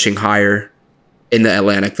team finishing higher in the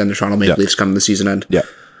Atlantic than the Toronto Maple Leafs come the season end. Yeah,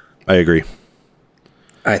 I agree.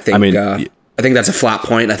 I think that's a flat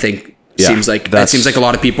point. I think seems like a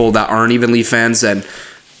lot of people that aren't even Leaf fans and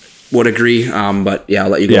would agree. But yeah, I'll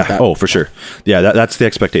let you go with that. Oh, for sure. Yeah, that's the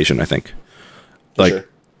expectation, I think. Like,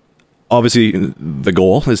 obviously, the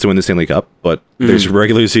goal is to win the Stanley Cup, but there's a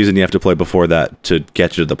regular season you have to play before that to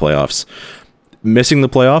get you to the playoffs. Missing the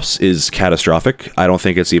playoffs is catastrophic. I don't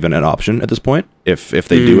think it's even an option at this point. If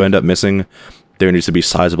they do end up missing, there needs to be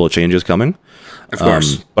sizable changes coming. Of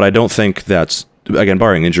course. But I don't think that's, again,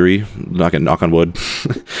 barring injury, knock on wood,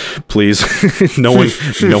 please, no one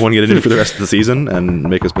get it in for the rest of the season and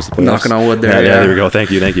make us miss the playoffs. Knocking on wood there. Yeah, there we go. Thank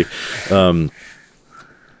you.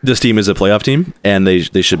 This team is a playoff team, and they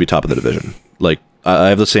should be top of the division. Like, I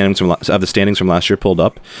have the standings from last year pulled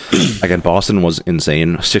up. Again, Boston was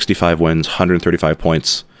insane. 65 wins, 135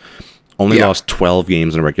 points. Only lost 12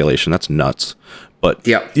 games in regulation. That's nuts. But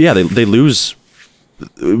they lose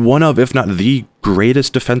one of, if not the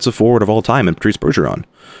greatest defensive forward of all time in Patrice Bergeron,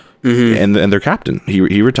 and their captain.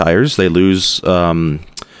 He retires. They lose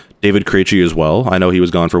David Krejci as well. I know he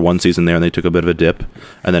was gone for one season there, and they took a bit of a dip,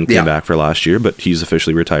 and then came back for last year. But he's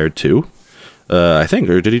officially retired too, I think.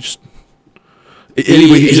 Or did he just?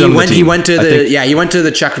 He went to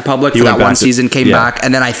the Czech Republic for that one season, came back,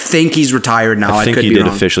 and then I think he's retired now. I think he did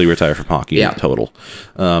officially retire from hockey in total.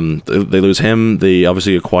 They lose him. They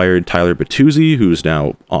obviously acquired Tyler Bertuzzi, who's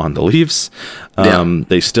now on the Leafs.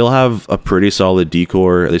 They still have a pretty solid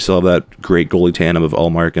decor. They still have that great goalie tandem of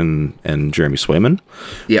Ullmark and Jeremy Swayman.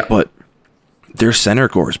 Yeah, but their center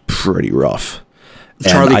core is pretty rough.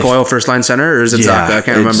 Charlie Coyle, first line center, or is it Zach? I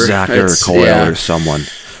can't remember. Zach or Coyle or someone.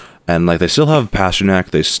 And like, they still have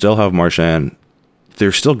Pasternak, they still have Marchand.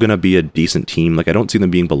 They're still gonna be a decent team. Like, I don't see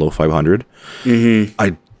them being below 500.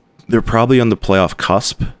 They're probably on the playoff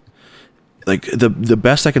cusp. Like, the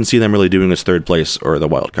best I can see them really doing is third place or the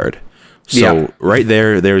wild card. So right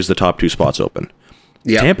there's the top two spots open.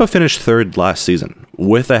 Tampa finished third last season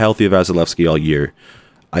with a healthy Vasilevsky all year.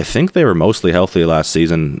 I think they were mostly healthy last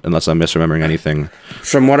season, unless I'm misremembering anything.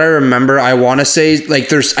 From what I remember, I want to say, like,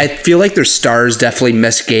 I feel like their stars definitely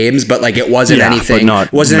missed games, but like, it wasn't anything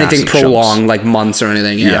prolonged, like months or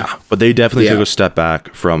anything. Yeah, but they definitely took a step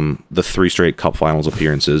back from the 3 straight Cup Finals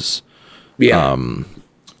appearances.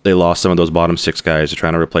 They lost some of those bottom 6 guys. They're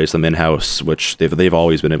trying to replace them in-house, which they've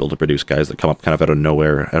always been able to produce guys that come up kind of out of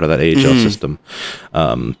nowhere, out of that AHL system.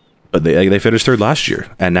 But they finished third last year,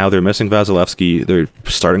 and now they're missing Vasilevsky. Their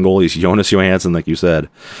starting goalie is Jonas Johansson, like you said.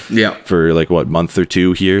 For like month or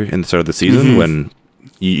two here in the start of the season, when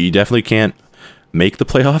you definitely can't make the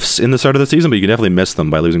playoffs in the start of the season, but you can definitely miss them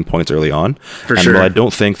by losing points early on. While I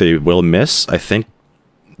don't think they will miss, I think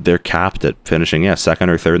they're capped at finishing second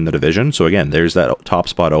or third in the division. So again, there's that top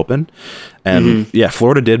spot open, and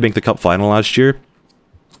Florida did make the Cup final last year.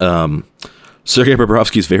 Sergei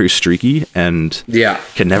Bobrovsky is very streaky and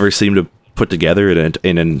can never seem to put together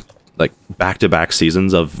in like back-to-back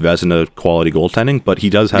seasons of Vezina quality goaltending, but he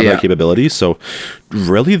does have that capability. So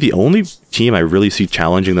really the only team I really see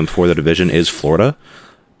challenging them for the division is Florida,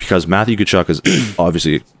 because Matthew Tkachuk is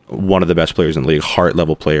obviously one of the best players in the league, Hart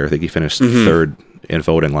level player. I think he finished third in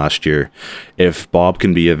voting last year. If Bob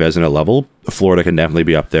can be a Vezina level, Florida can definitely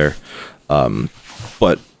be up there.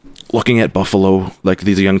 But looking at Buffalo, like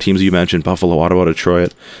these young teams you mentioned, Buffalo, Ottawa,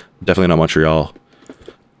 Detroit, definitely not Montreal,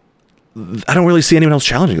 I don't really see anyone else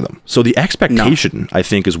challenging them. So the expectation, I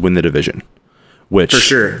think, is win the division, which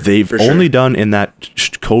they've only done in that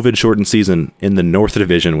COVID shortened season in the North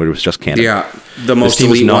Division, where it was just Canada. The most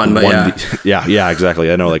elite one, but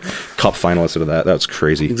exactly. I know, like Cup finalists out of that. That's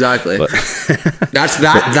crazy. Exactly. But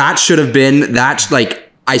that should have been, that's like,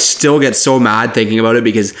 I still get so mad thinking about it,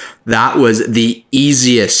 because that was the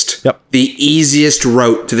easiest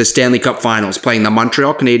route to the Stanley Cup Finals, playing the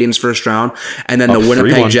Montreal Canadiens first round and then the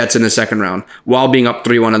Winnipeg Jets in the second round, while being up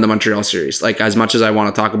 3-1 in the Montreal series. Like, as much as I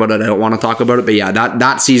want to talk about it, I don't want to talk about it. But yeah,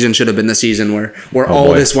 that season should have been the season where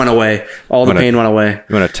this went away, the pain went away.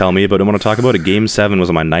 You want to tell me, but I want to talk about it. Game 7 was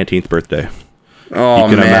on my 19th birthday. Oh,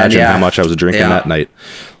 you can imagine how much I was drinking that night.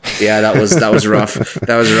 Yeah, that was rough.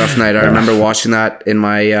 That was a rough night. I remember watching that in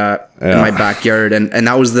my backyard, and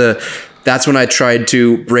that was the That's when I tried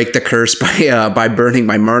to break the curse by burning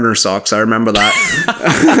my Marner socks. I remember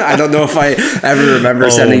that. I don't know if I ever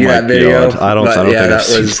remember sending you that video. God. I don't think that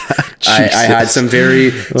was. I had some very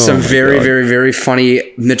very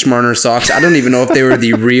funny Mitch Marner socks. I don't even know if they were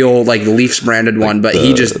the real like Leafs branded one, but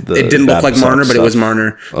it didn't look like Marner, but it was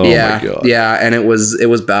Marner. Oh my God. Yeah, and it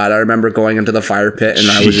was bad. I remember going into the fire pit, and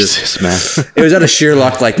I was just man. It was out of sheer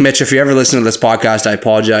luck. Like, Mitch, if you ever listen to this podcast, I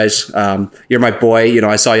apologize. You're my boy. You know,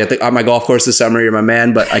 I saw you at my golf course this summer. You're my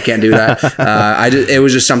man, but I can't do that. It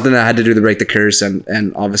was just something that I had to do to break the curse,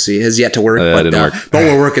 and obviously it has yet to work. But it didn't work. But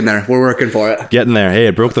we're working there. We're working for it. Getting there. Hey,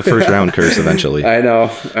 it broke the first round curse eventually. I know.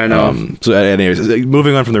 So anyways,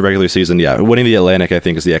 moving on from the regular season, winning the Atlantic, I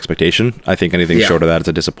think, is the expectation. I think anything short of that is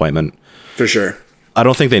a disappointment. For sure. I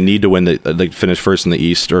don't think they need to win finish first in the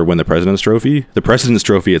East or win the President's Trophy. The President's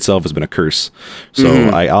Trophy itself has been a curse. So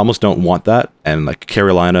I almost don't want that. And like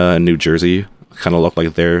Carolina and New Jersey kind of look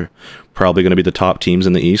like they're probably going to be the top teams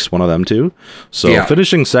in the East, one of them too. So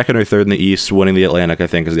finishing second or third in the East, winning the Atlantic, I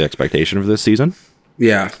think, is the expectation for this season.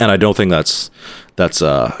 Yeah. And I don't think that's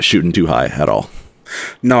shooting too high at all.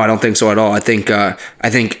 No, I don't think so at all. I think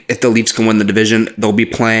if the Leafs can win the division, they'll be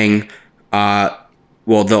playing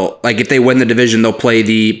if they win the division, they'll play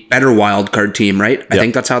the better wild card team, right? I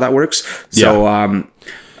think that's how that works. So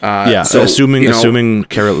so assuming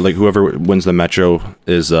whoever wins the Metro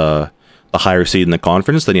is the higher seed in the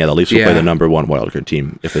conference, then the Leafs will play the number one wild card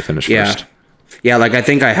team if they finish first. Yeah, like I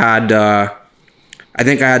think I had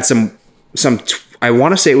some I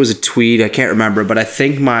want to say it was a tweet. I can't remember, but I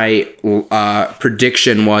think my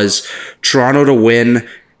prediction was Toronto to win,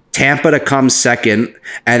 Tampa to come second,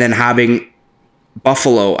 and then having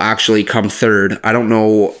Buffalo actually come third. I don't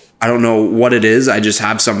know what it is. I just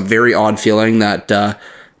have some very odd feeling that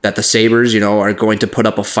the Sabres, are going to put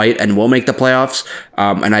up a fight and will make the playoffs.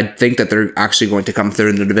 And I think that they're actually going to come third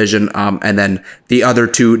in the division. And then the other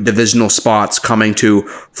two divisional spots coming to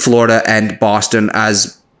Florida and Boston.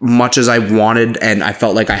 As much as I wanted and I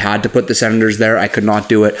felt like I had to put the Senators there, I could not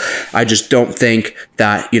do it. I just don't think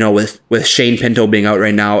that, with Shane Pinto being out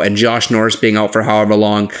right now and Josh Norris being out for however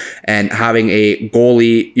long and having a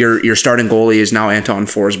goalie, your starting goalie is now is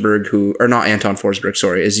Jonas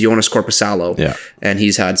Korpisalo. Yeah. And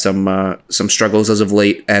he's had some struggles as of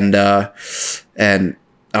late. And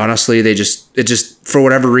honestly, it just for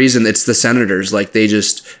whatever reason, it's the Senators. Like, they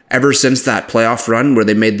just, ever since that playoff run where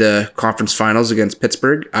they made the conference finals against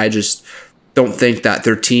Pittsburgh, I just don't think that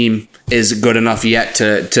their team is good enough yet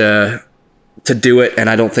to do it. And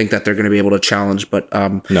I don't think that they're going to be able to challenge, but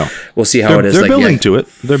no, we'll see how it is. They're building to it.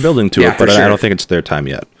 They're building to it, but I don't think it's their time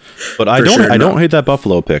yet. But I don't hate that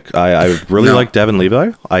Buffalo pick. I really like Devin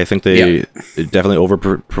Levi. I think they definitely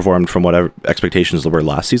overperformed from whatever expectations there were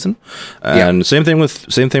last season. And same thing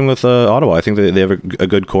with Ottawa. I think they have a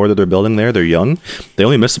good core that they're building there. They're young. They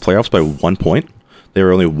only missed the playoffs by 1 point. They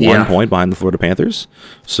were only 1 point behind the Florida Panthers.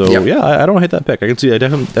 So I don't hate that pick. I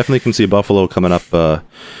definitely can see Buffalo coming up.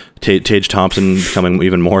 Tage Thompson becoming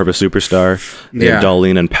even more of a superstar. They have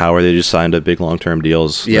Dahlin and Power. They just signed a big long-term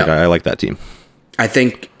deals. I like that team. I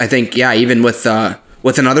think even with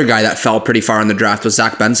another guy that fell pretty far in the draft was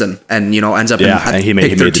Zach Benson, and ends up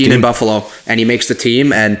pick 13 in Buffalo, and he makes the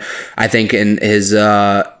team. And I think in his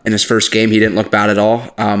first game he didn't look bad at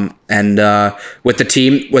all. And with the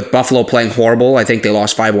team, with Buffalo playing horrible, I think they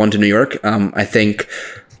lost 5-1 to New York. I think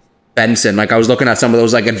Benson, I was looking at some of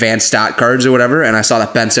those advanced stat cards or whatever, and I saw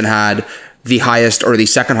that Benson had the highest or the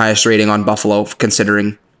second highest rating on Buffalo,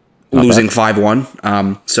 considering losing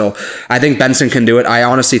 5-1. So I think Benson can do it. I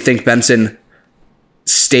honestly think Benson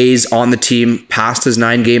stays on the team past his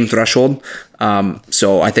 9-game threshold.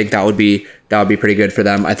 So I think that would be pretty good for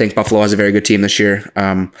them. I think Buffalo has a very good team this year.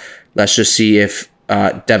 Let's just see if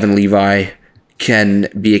Devin Levi can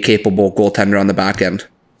be a capable goaltender on the back end.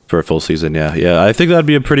 For a full season, yeah. I think that'd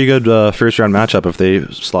be a pretty good first round matchup if they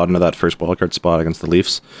slot into that first wildcard spot against the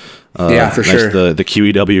Leafs. For sure. The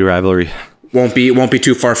QEW rivalry. Won't be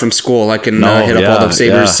too far from school. I can hit up all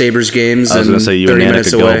the Sabres games. I was going to say you and Nana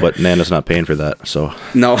could away. go, but Nana's not paying for that. So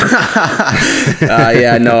no,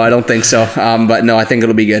 no, I don't think so. But no, I think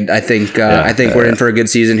it'll be good. I think we're in for a good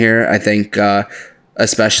season here. I think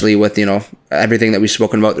especially with everything that we've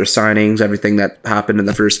spoken about, their signings, everything that happened in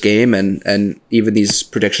the first game, and even these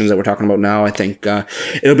predictions that we're talking about now. I think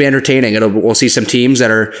it'll be entertaining. We'll see some teams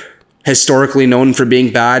that are historically known for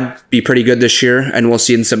being bad be pretty good this year, and we'll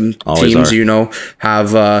see in some teams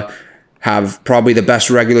have probably the best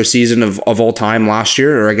regular season of all time last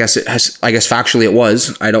year, or I guess factually it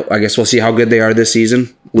was. I guess we'll see how good they are this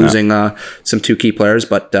season, losing some two key players,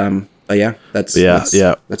 but yeah, that's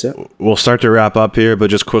it. We'll start to wrap up here, but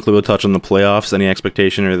just quickly we'll touch on the playoffs. Any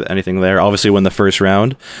expectation or anything there? Obviously, win the first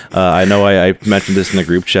round. I know I mentioned this in the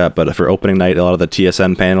group chat, but for opening night, a lot of the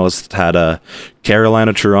TSN panelists had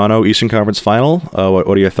Carolina, Toronto, Eastern Conference Final. What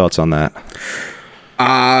are your thoughts on that?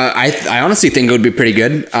 I honestly think it would be pretty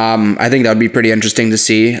good. I think that would be pretty interesting to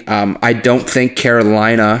see. I don't think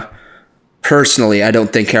Carolina. Personally, I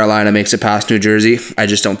don't think Carolina makes it past New Jersey. I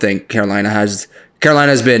just don't think Carolina's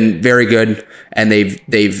been very good, and they've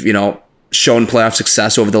shown playoff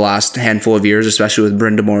success over the last handful of years, especially with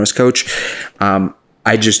Bryn DeMore as coach.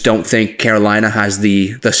 I just don't think Carolina has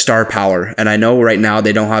the star power, and I know right now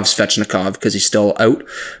they don't have Svechnikov because he's still out.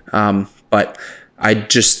 But I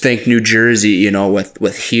just think New Jersey,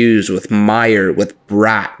 with Hughes, with Meyer, with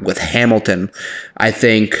Bratt, with Hamilton, I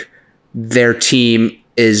think their team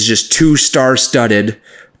is just too star-studded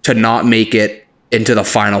to not make it into the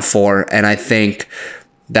Final Four. And I think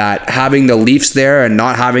that having the Leafs there and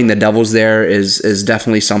not having the Devils there is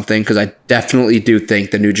definitely something, because I definitely do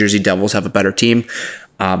think the New Jersey Devils have a better team.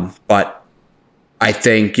 But I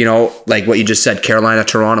think, like what you just said, Carolina,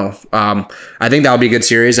 Toronto, I think that would be a good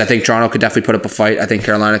series. I think Toronto could definitely put up a fight. I think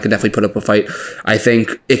Carolina could definitely put up a fight. I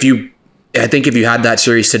think if you had that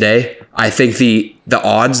series today, I think the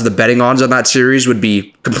betting odds on that series would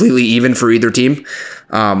be completely even for either team.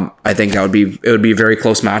 I think it would be a very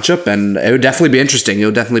close matchup, and it would definitely be interesting. It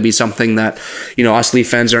would definitely be something that, us Leaf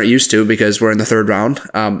fans aren't used to, because we're in the third round.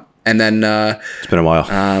 And then it's been a while.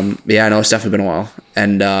 Yeah, I know, it's definitely been a while.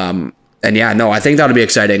 And yeah, no, I think that would be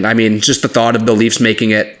exciting. I mean, just the thought of the Leafs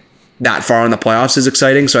making it that far in the playoffs is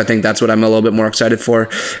exciting. So I think that's what I'm a little bit more excited for,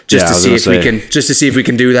 just to see if we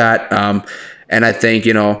can do that. And I think,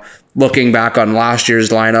 looking back on last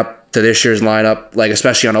year's lineup to this year's lineup, like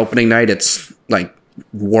especially on opening night, it's like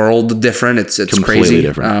world different. It's completely crazy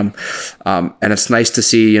different. And it's nice to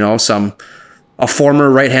see, a former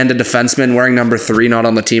right-handed defenseman wearing number 3 not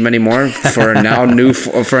on the team anymore for a now new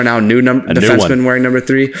defenseman wearing number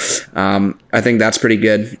 3. I think that's pretty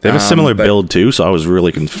good. They have a similar build too, so I was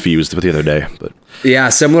really confused with the other day. But yeah,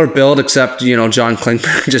 similar build, except John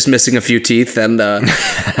Klingberg just missing a few teeth, and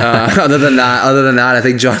other than that, I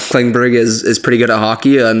think John Klingberg is pretty good at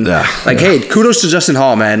hockey. And hey, kudos to Justin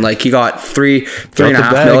Hall, man. Like, he got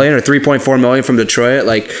 $3.5 million or $3.4 million from Detroit.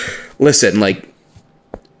 Like, listen, like,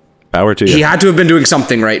 power to you. He had to have been doing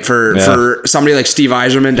something right for somebody like Steve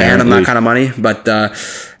Yzerman to hand him that kind of money. But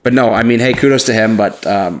no, I mean, hey, kudos to him. But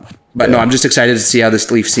no, I'm just excited to see how this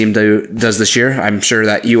Leafs team does this year. I'm sure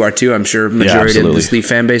that you are too. I'm sure majority of this Leaf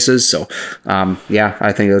fan base is. So,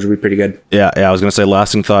 I think those would be pretty good. Yeah. I was going to say,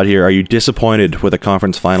 lasting thought here. Are you disappointed with a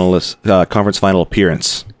conference final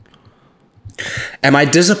appearance? Am I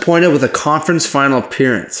disappointed with a conference final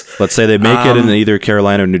appearance? Let's say they make it and either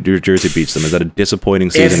Carolina or New Jersey beats them. Is that a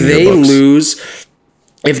disappointing season?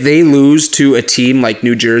 If they lose to a team like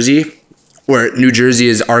New Jersey, where New Jersey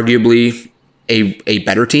is arguably a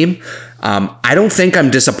better team, I don't think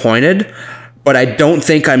I'm disappointed, but I don't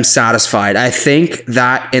think I'm satisfied. I think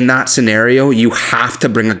that in that scenario, you have to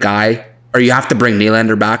bring a guy, or you have to bring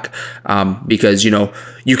Nylander back, because,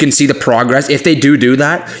 you can see the progress. If they do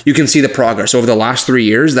that, you can see the progress over the last 3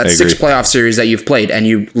 years. That's 6 playoff series that you've played, and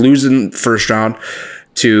you lose in the first round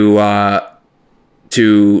to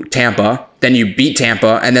Tampa, then you beat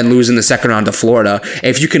Tampa, and then lose in the second round to Florida.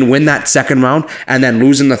 If you can win that second round and then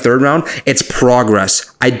lose in the third round, it's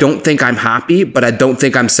progress. I don't think I'm happy, but I don't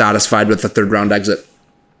think I'm satisfied with the third round exit.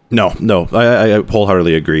 No, I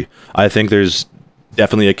wholeheartedly agree. I think there's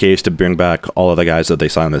definitely a case to bring back all of the guys that they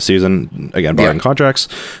signed this season, again, barring contracts,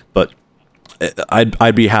 but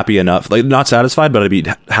I'd be happy enough, like, not satisfied, but I'd be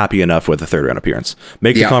happy enough with the third round appearance.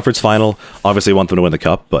 Make the conference final. Obviously want them to win the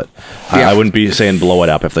cup, but I wouldn't be saying blow it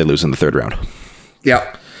up if they lose in the third round.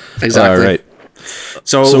 Yeah, exactly. All right.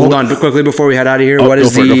 So hold on quickly before we head out of here. What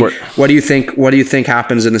do you think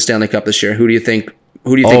happens in the Stanley Cup this year? Who do you think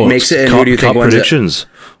makes it, and who do you think wins predictions?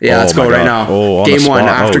 it? Yeah, let's go right now. Game 1,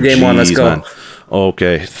 after game 1, let's go. Man.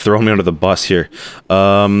 Okay, throw me under the bus here.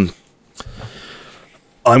 I'm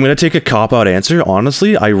going to take a cop-out answer.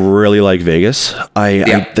 Honestly, I really like Vegas. They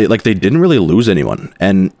didn't really lose anyone.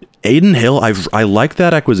 And Adin Hill, I like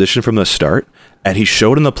that acquisition from the start. And he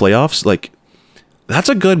showed in the playoffs, like, that's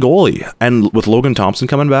a good goalie. And with Logan Thompson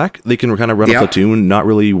coming back, they can kind of run a platoon, not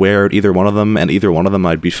really wear out either one of them. And either one of them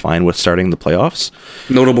I'd be fine with starting the playoffs.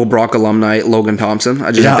 Notable Brock alumni, Logan Thompson.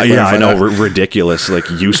 I know. Ridiculous. Like,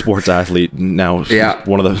 U Sports athlete now.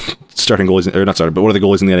 One of the starting goalies, or not starting, but one of the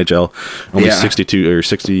goalies in the NHL. Only 62 or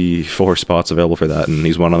 64 spots available for that. And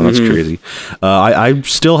he's one of them. That's crazy. I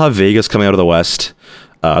still have Vegas coming out of the West.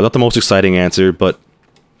 Not the most exciting answer, but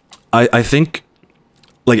I think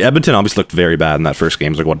like Edmonton obviously looked very bad in that first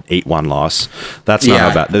game. It was like, what, 8-1 loss? That's not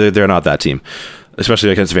how bad. They're not that team,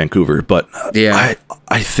 especially against Vancouver. But I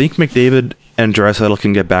think McDavid and Draisaitl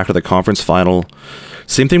can get back to the conference final.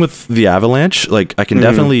 Same thing with the Avalanche. Like, I can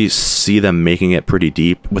definitely see them making it pretty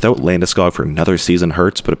deep. Without Landeskog for another season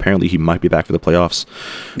hurts, but apparently he might be back for the playoffs.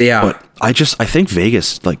 Yeah. But I think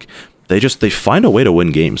Vegas, like, they find a way to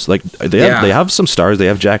win games. Like, they have some stars. They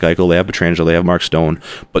have Jack Eichel, they have Pietrangelo, they have Mark Stone,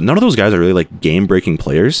 but none of those guys are really like game-breaking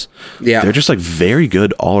players. Yeah. They're just like very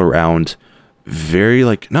good all around, very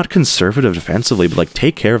like not conservative defensively, but like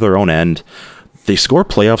take care of their own end. They score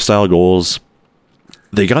playoff style goals.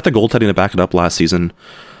 They got the goaltending to back it up last season.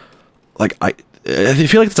 Like, I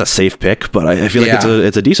feel like it's a safe pick, but I feel like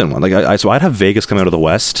it's a decent one. Like, so I'd have Vegas come out of the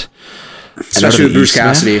West, especially with Bruce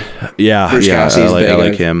Cassidy. Bruce Cassidy's I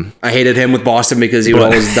like him. I hated him with Boston because he would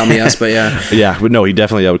always dummy us, but but no, he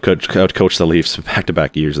definitely outcoached the Leafs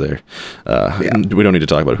back-to-back years there. We don't need to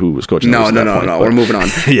talk about who was coaching. No, we're moving on.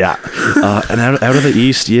 And out of the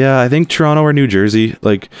East, I think Toronto or New Jersey.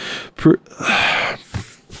 Like,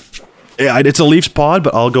 it's a Leafs pod,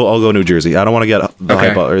 but I'll go New Jersey. I don't want to get the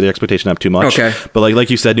hype or the expectation up too much. Okay. But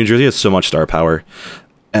like you said, New Jersey has so much star power,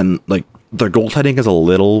 and like their goaltending is a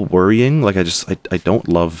little worrying. Like, I don't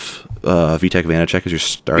love Vitek Vanacek as your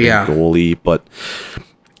starting goalie, but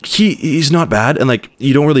he's not bad, and like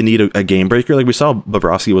you don't really need a game breaker. Like we saw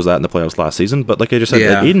Bobrovsky was that in the playoffs last season, but like I just said,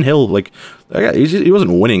 like Adin Hill, like he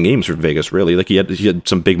wasn't winning games for Vegas really. Like he had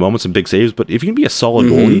some big moments and big saves, but if you can be a solid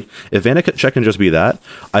goalie, if Vanacek can just be that,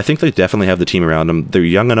 I think they definitely have the team around them. They're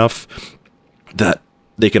young enough that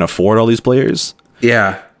they can afford all these players.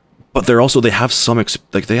 Yeah. But they have some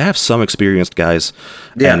experienced guys,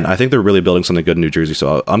 and I think they're really building something good in New Jersey.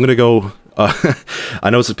 So I'm gonna go. I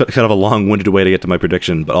know it's kind of a long-winded way to get to my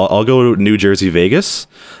prediction, but I'll go New Jersey, Vegas,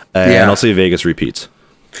 and I'll say Vegas repeats.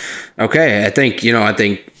 Okay, I think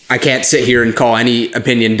I can't sit here and call any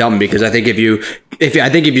opinion dumb, because I think if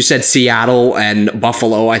you said Seattle and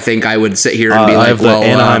Buffalo, I think I would sit here and be I have the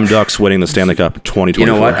Anaheim Ducks winning the Stanley Cup 2024. You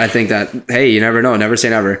know what? I think that, hey, you never know. Never say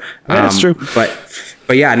never. That's true.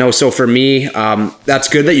 But yeah, no. So for me, that's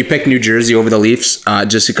good that you picked New Jersey over the Leafs,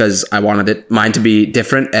 just because I wanted mine to be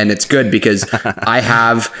different, and it's good because I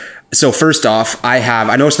have. So first off,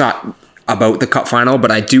 I know it's not about the Cup final,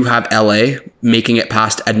 but I do have LA making it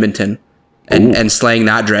past Edmonton and slaying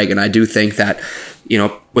that dragon. I do think that,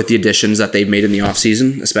 with the additions that they've made in the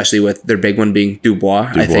offseason, especially with their big one being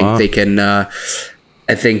Dubois. I think they can. I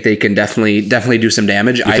think they can definitely do some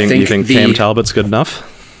damage. You think Cam Talbot's good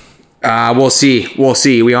enough? We'll see.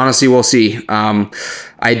 We honestly will see.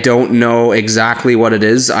 I don't know exactly what it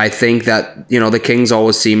is. I think that, the Kings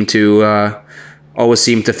always seem to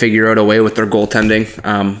figure out a way with their goaltending.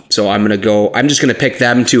 So I'm just going to pick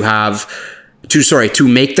them to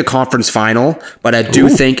make the conference final. But I do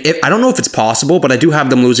think, I don't know if it's possible, but I do have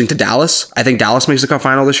them losing to Dallas. I think Dallas makes the Cup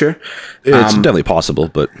final this year. It's definitely possible,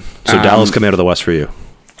 but Dallas coming out of the West for you.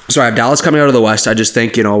 So I have Dallas coming out of the West. I just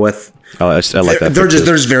think, with... I like that. They're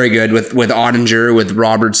just very good with Ottinger, with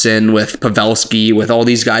Robertson, with Pavelski, with all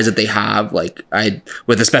these guys that they have.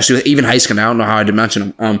 Especially with even Heiskanen. I don't know how I did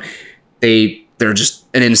mention them. They're just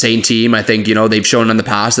an insane team. I think they've shown in the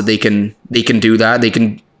past that they can do that. They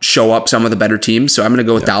can show up some of the better teams. So I'm going to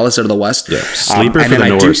go with Dallas out of the West. Yeah. Sleeper for the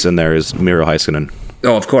Norse in there is Miro Heiskanen.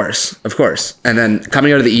 Oh, of course. And then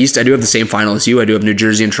coming out of the East, I do have the same final as you. I do have New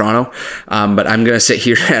Jersey and Toronto. But I'm going to sit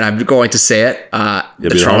here and I'm going to say it. The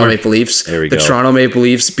Toronto Maple Leafs. Toronto Maple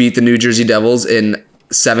Leafs beat the New Jersey Devils in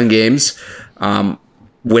 7 games,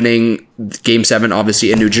 winning Game 7,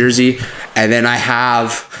 obviously, in New Jersey. And then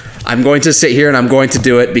I'm going to sit here and I'm going to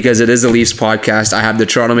do it because it is the Leafs podcast. I have the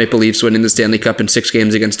Toronto Maple Leafs winning the Stanley Cup in 6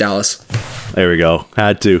 games against Dallas. There we go.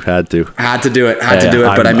 Had to do it.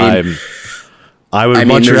 But I would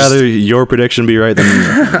much rather your prediction be right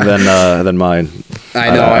than mine.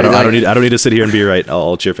 I know. I don't need to sit here and be right.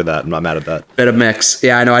 I'll cheer for that. I'm not mad at that. Bit of mix.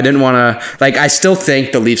 Yeah, I know. I didn't want to. I still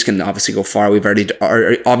think the Leafs can obviously go far. We've already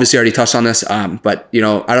touched on this. But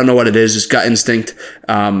I don't know what it is. Just gut instinct.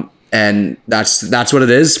 And that's what it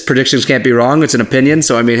is. Predictions can't be wrong. It's an opinion.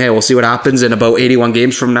 So hey, we'll see what happens in about 81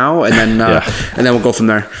 games from now, and then and then we'll go from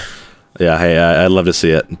there. Yeah, hey, I'd love to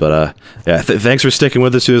see it. But thanks for sticking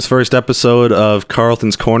with us through this first episode of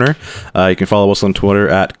Carlton's Corner. You can follow us on Twitter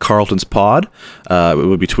at Carlton'sPod.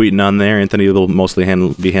 We'll be tweeting on there. Anthony will mostly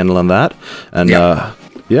be handling that. And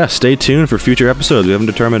stay tuned for future episodes. We haven't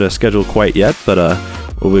determined a schedule quite yet, but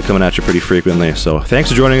we'll be coming at you pretty frequently. So thanks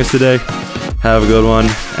for joining us today. Have a good one.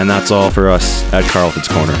 And that's all for us at Carlton's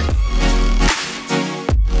Corner.